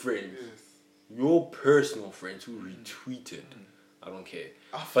 of your friends, yes. your personal friends who retweeted, I don't care.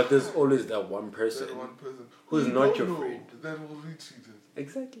 But there's always that one person, who is not your friend that will retweet it.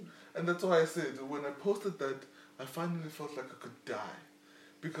 Exactly. And that's why I said when I posted that, I finally felt like I could die,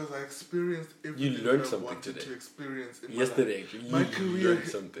 because I experienced everything learned that I something wanted today. to experience in Yesterday, my life. My you career learned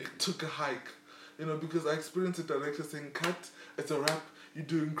something. took a hike, because I experienced a director saying, "Cut, it's a wrap. You're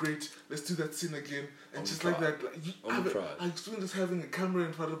doing great. Let's do that scene again." And I'm just proud. like that, proud. I experienced just having a camera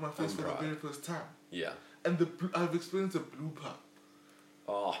in front of my face for proud. the very first time. Yeah. And I've experienced a blooper.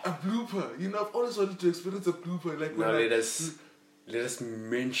 Oh. A blooper. I've always wanted to experience a blooper. Like Now when let us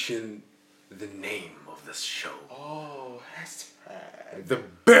mention the name of this show. Oh, hashtag. The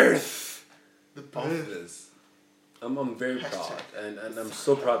birth. The Of birth. this. I'm very Hashtag. proud, and I'm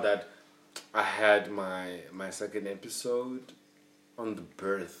so proud that I had my second episode on the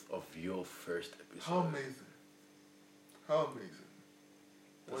birth of your first episode. How amazing. How amazing.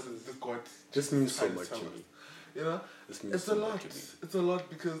 What is the God? This means so trying to much tell to us? me. This means It's so a lot. much to me. It's a lot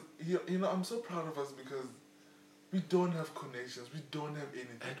because I'm so proud of us because we don't have connections. We don't have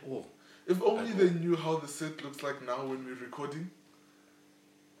anything. At all. If only they knew how the set looks like now when we're recording.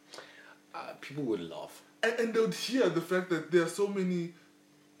 People would laugh. And they would hear the fact that there are so many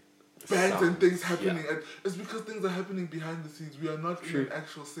bands and things happening. Yeah. And it's because things are happening behind the scenes. We are not True. in an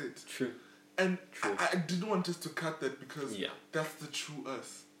actual set. True. And True. I didn't want us to cut that because that's the true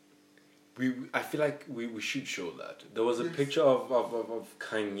us. I feel like we should show that. There was a Yes. picture of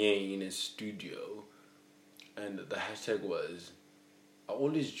Kanye in his studio, and the hashtag was, "I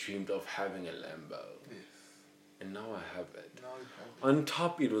always dreamed of having a Lambo, Yes. and now I have it." Now you have it. On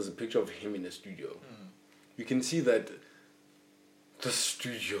top, it was a picture of him in the studio. You can see that the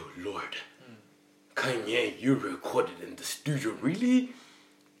studio, Lord. Kanye, you recorded in the studio, really?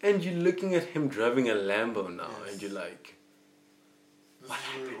 And you're looking at him driving a Lambo now, Yes. and you're like, This what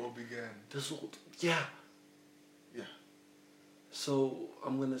is where it all began. this old, yeah. Yeah. So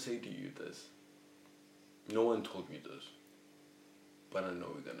I'm gonna say to you this. No one told me this, but I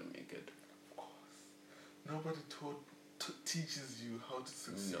know we're gonna make it. Of course. Nobody teaches you how to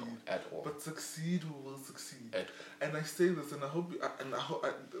succeed. No, at all. But succeed who will succeed. At And I say this, and I hope,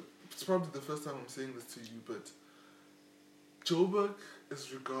 it's probably the first time I'm saying this to you, but Joburg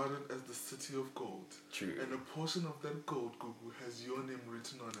is regarded as the city of gold. True. And a portion of that gold, Gugu, has your name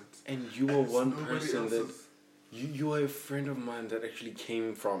written on it. And you were And it's one nobody person that else's. you are a friend of mine that actually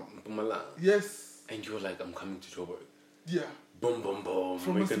came from Mpumalanga. Yes. And you were like, I'm coming to Joburg. Yeah. Boom, boom, boom.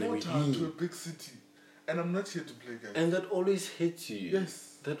 From we're a gonna small meet town you. to a big city. And I'm not here to play, guys. And that always hits you.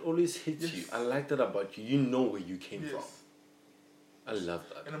 Yes. That always hits Yes. you. I like that about you. You know where you came Yes. from. I love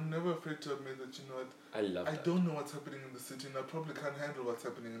that. And I'm never afraid to admit that, you know what, I love I that. don't know what's happening in the city, and I probably can't handle what's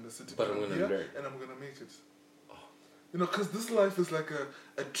happening in the city. But I'm gonna here, learn. and I'm gonna make it. Oh. Because this life is like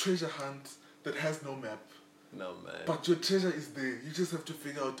a treasure hunt that has no map. No, man. But your treasure is there. You just have to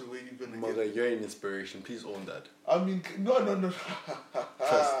figure out the way you're gonna Mother, get it. you're an inspiration. Please own that. I mean, no.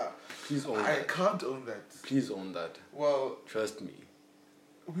 Trust. Please own I that. can't own that. Please own that. Well, Trust me.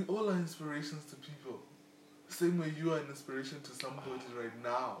 we all are inspirations to people. Same way you are an inspiration to somebody right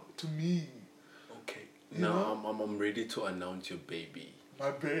now. To me. Okay. You Now know? I'm ready to announce your baby.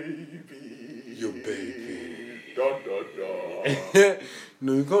 My baby. Your baby. Dun, dun, dun.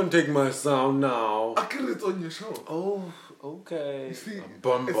 No, you can't take my sound now. I can it's on your show. Oh, okay. You see,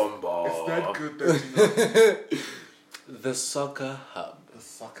 Bum, it's, bum, bum. it's that good that you know. The Soccer Hub. The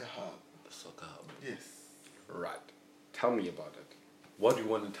Soccer Hub. The Soccer Hub. Yes. Right. Tell me about it. What do you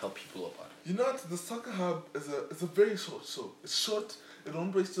want to tell people about it? You know what? The Soccer Hub is a very short show. It's short. It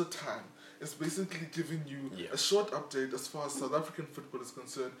don't waste your time. It's basically giving you a short update as far as South African football is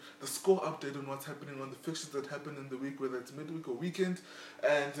concerned, the score update on what's happening on the fixtures that happen in the week, whether it's midweek or weekend,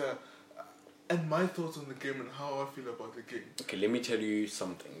 and my thoughts on the game and how I feel about the game. Okay, let me tell you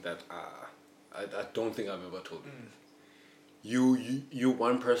something that I don't think I've ever told you. You're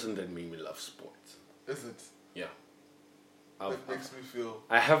one person that made me love sports. Is it? Yeah. That makes me feel...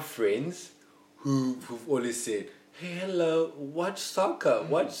 I have friends who've always said, "Hey, hello, watch soccer,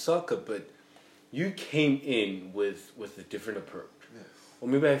 watch soccer," but you came in with a different approach. Yes. Or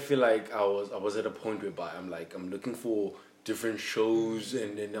maybe I feel like I was at a point whereby I'm looking for different shows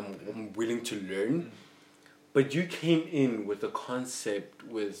and then I'm willing to learn. But you came in with a concept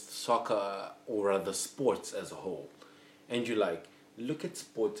with soccer, or rather sports as a whole. And you're like, look at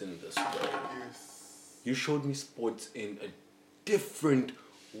sports in this way. Yes. You showed me sports in a different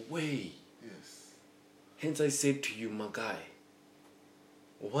way. Yes. Hence I said to you, my guy,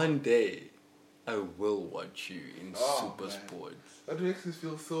 one day I will watch you in Super man. Sports. That makes me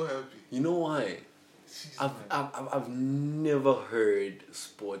feel so happy. You know why? Jeez, I've never heard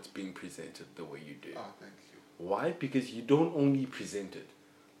sports being presented the way you do. Oh, thank you. Why? Because you don't only present it,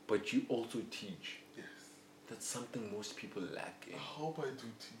 but you also teach. Yes. That's something most people lack in. I hope I do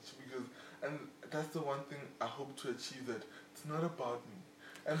teach and that's the one thing I hope to achieve, that it's not about me.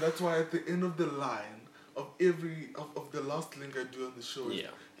 And that's why at the end of the line of of the last link I do on the show, is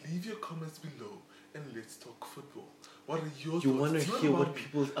leave your comments below and let's talk football. What are your thoughts? You want to hear what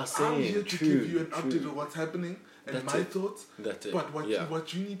people are saying. I'm here to give you an update of what's happening and That's my it. thoughts. That's it. But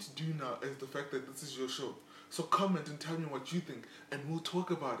what you need to do now is the fact that this is your show. So comment and tell me what you think, and we'll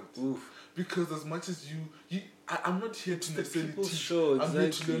talk about it. Oof. Because as much as I'm not here to necessarily teach. Show, exactly. I'm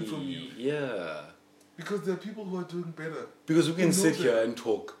here to learn from you. Yeah. Because there are people who are doing better. Because we can sit here and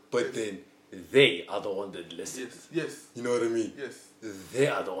talk, but then they are the one that listens. Yes. You know what I mean? Yes. They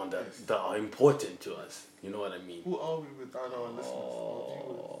are the one that are important to us. You know what I mean? Who are we without our listeners?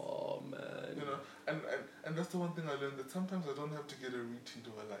 Oh, man. You know, and that's the one thing I learned, that sometimes I don't have to get a retweet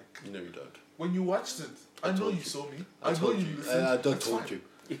or a like. No, you don't. When you watched it, I know you saw me. I know you listened. I told you.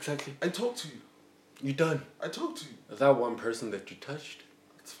 Exactly. I talked to you. You done. I talked to you. That one person that you touched,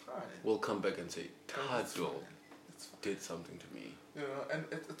 it's fine. Will come back and say, Tado did something to me. You know, and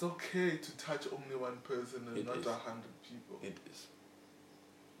it's okay to touch only one person and not 100 people. It is.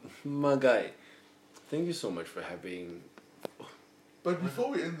 My guy, thank you so much for having... But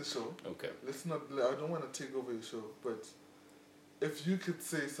before we end the show, okay, let's not. I don't want to take over your show, but if you could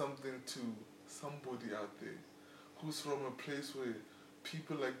say something to somebody out there who's from a place where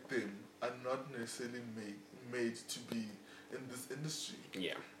people like them are not necessarily made to be in this industry.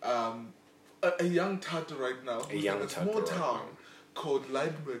 Yeah. A young Tata right now, who's in a small town called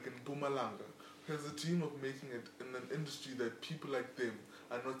Leidberg in Mpumalanga, who has a dream of making it in an industry that people like them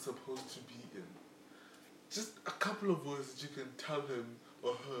are not supposed to be in. Just a couple of words that you can tell him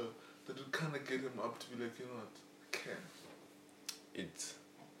or her that would kind of get him up to be like, you know what, I can.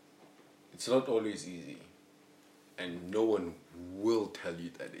 It's not always easy, and no one will tell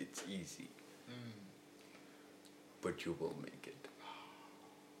you that it's easy. But you will make it.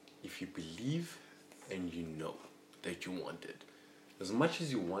 If you believe and you know that you want it, as much as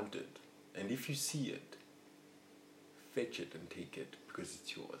you want it, and if you see it, fetch it and take it, because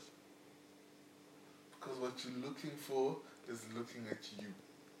it's yours. Because what you're looking for is looking at you.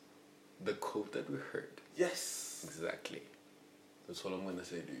 The quote that we heard. Yes. Exactly. That's all I'm going to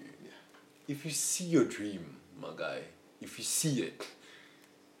say to you. Yeah. If you see your dream, my guy, if you see it,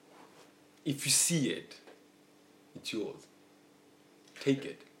 it's yours. Take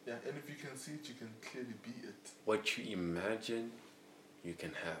it. Yeah, and if you can see it, you can clearly be it. What you imagine, you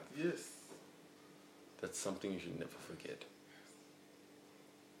can have. Yes. That's something you should never forget.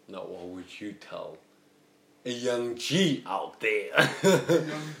 Now, what would you tell a young G out there? A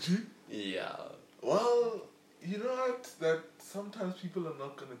young G? Yeah. Well, you know what? That sometimes people are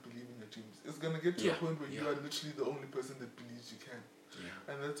not going to believe in your dreams. It's going to get to a point where you are literally the only person that believes you can.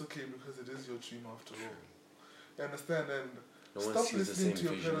 Yeah. And that's okay, because it is your dream after all. You understand? And no stop listening to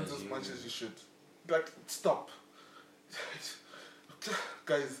your parents as much as you should. Like, stop.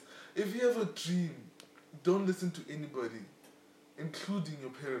 Guys, if you have a dream, don't listen to anybody, including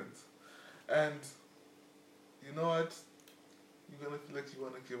your parents. And you know what? You're going to feel like you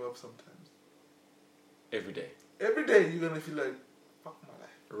want to give up sometimes. Every day. Every day you're going to feel like, fuck my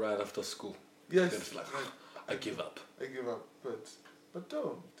life. Right after school. Yes. You're going to feel like, I give up. I give up. But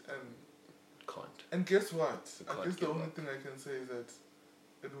don't. And can't. And guess what? I guess the only thing I can say is that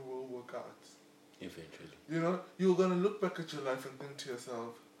it will work out. Eventually. You know, you're going to look back at your life and think to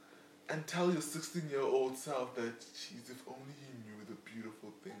yourself and tell your 16-year-old self that, geez, if only you knew the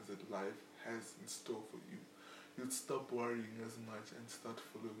beautiful things that life has in store for you, you'd stop worrying as much and start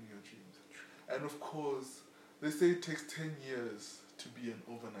following your dreams. And of course, they say it takes 10 years to be an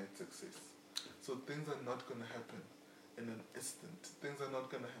overnight success. So things are not going to happen in an instant. Things are not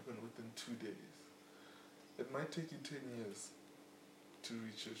going to happen within 2 days. It might take you 10 years to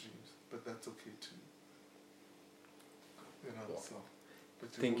reach your dreams, but that's okay too. You know, so.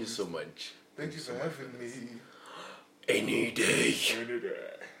 But thank you so much. Thank you for having me. Any day. Any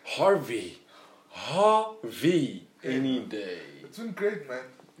day. Harvey, any day. It's been great, man.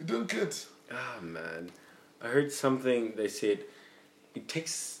 You're doing good. Ah, man. I heard something, they said it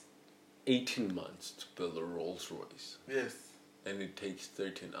takes 18 months to build a Rolls Royce. Yes. And it takes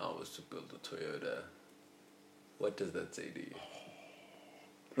 13 hours to build a Toyota. What does that say to you?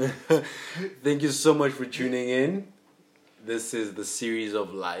 Thank you so much for tuning in. This is the series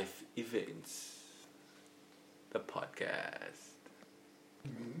of life events. The podcast.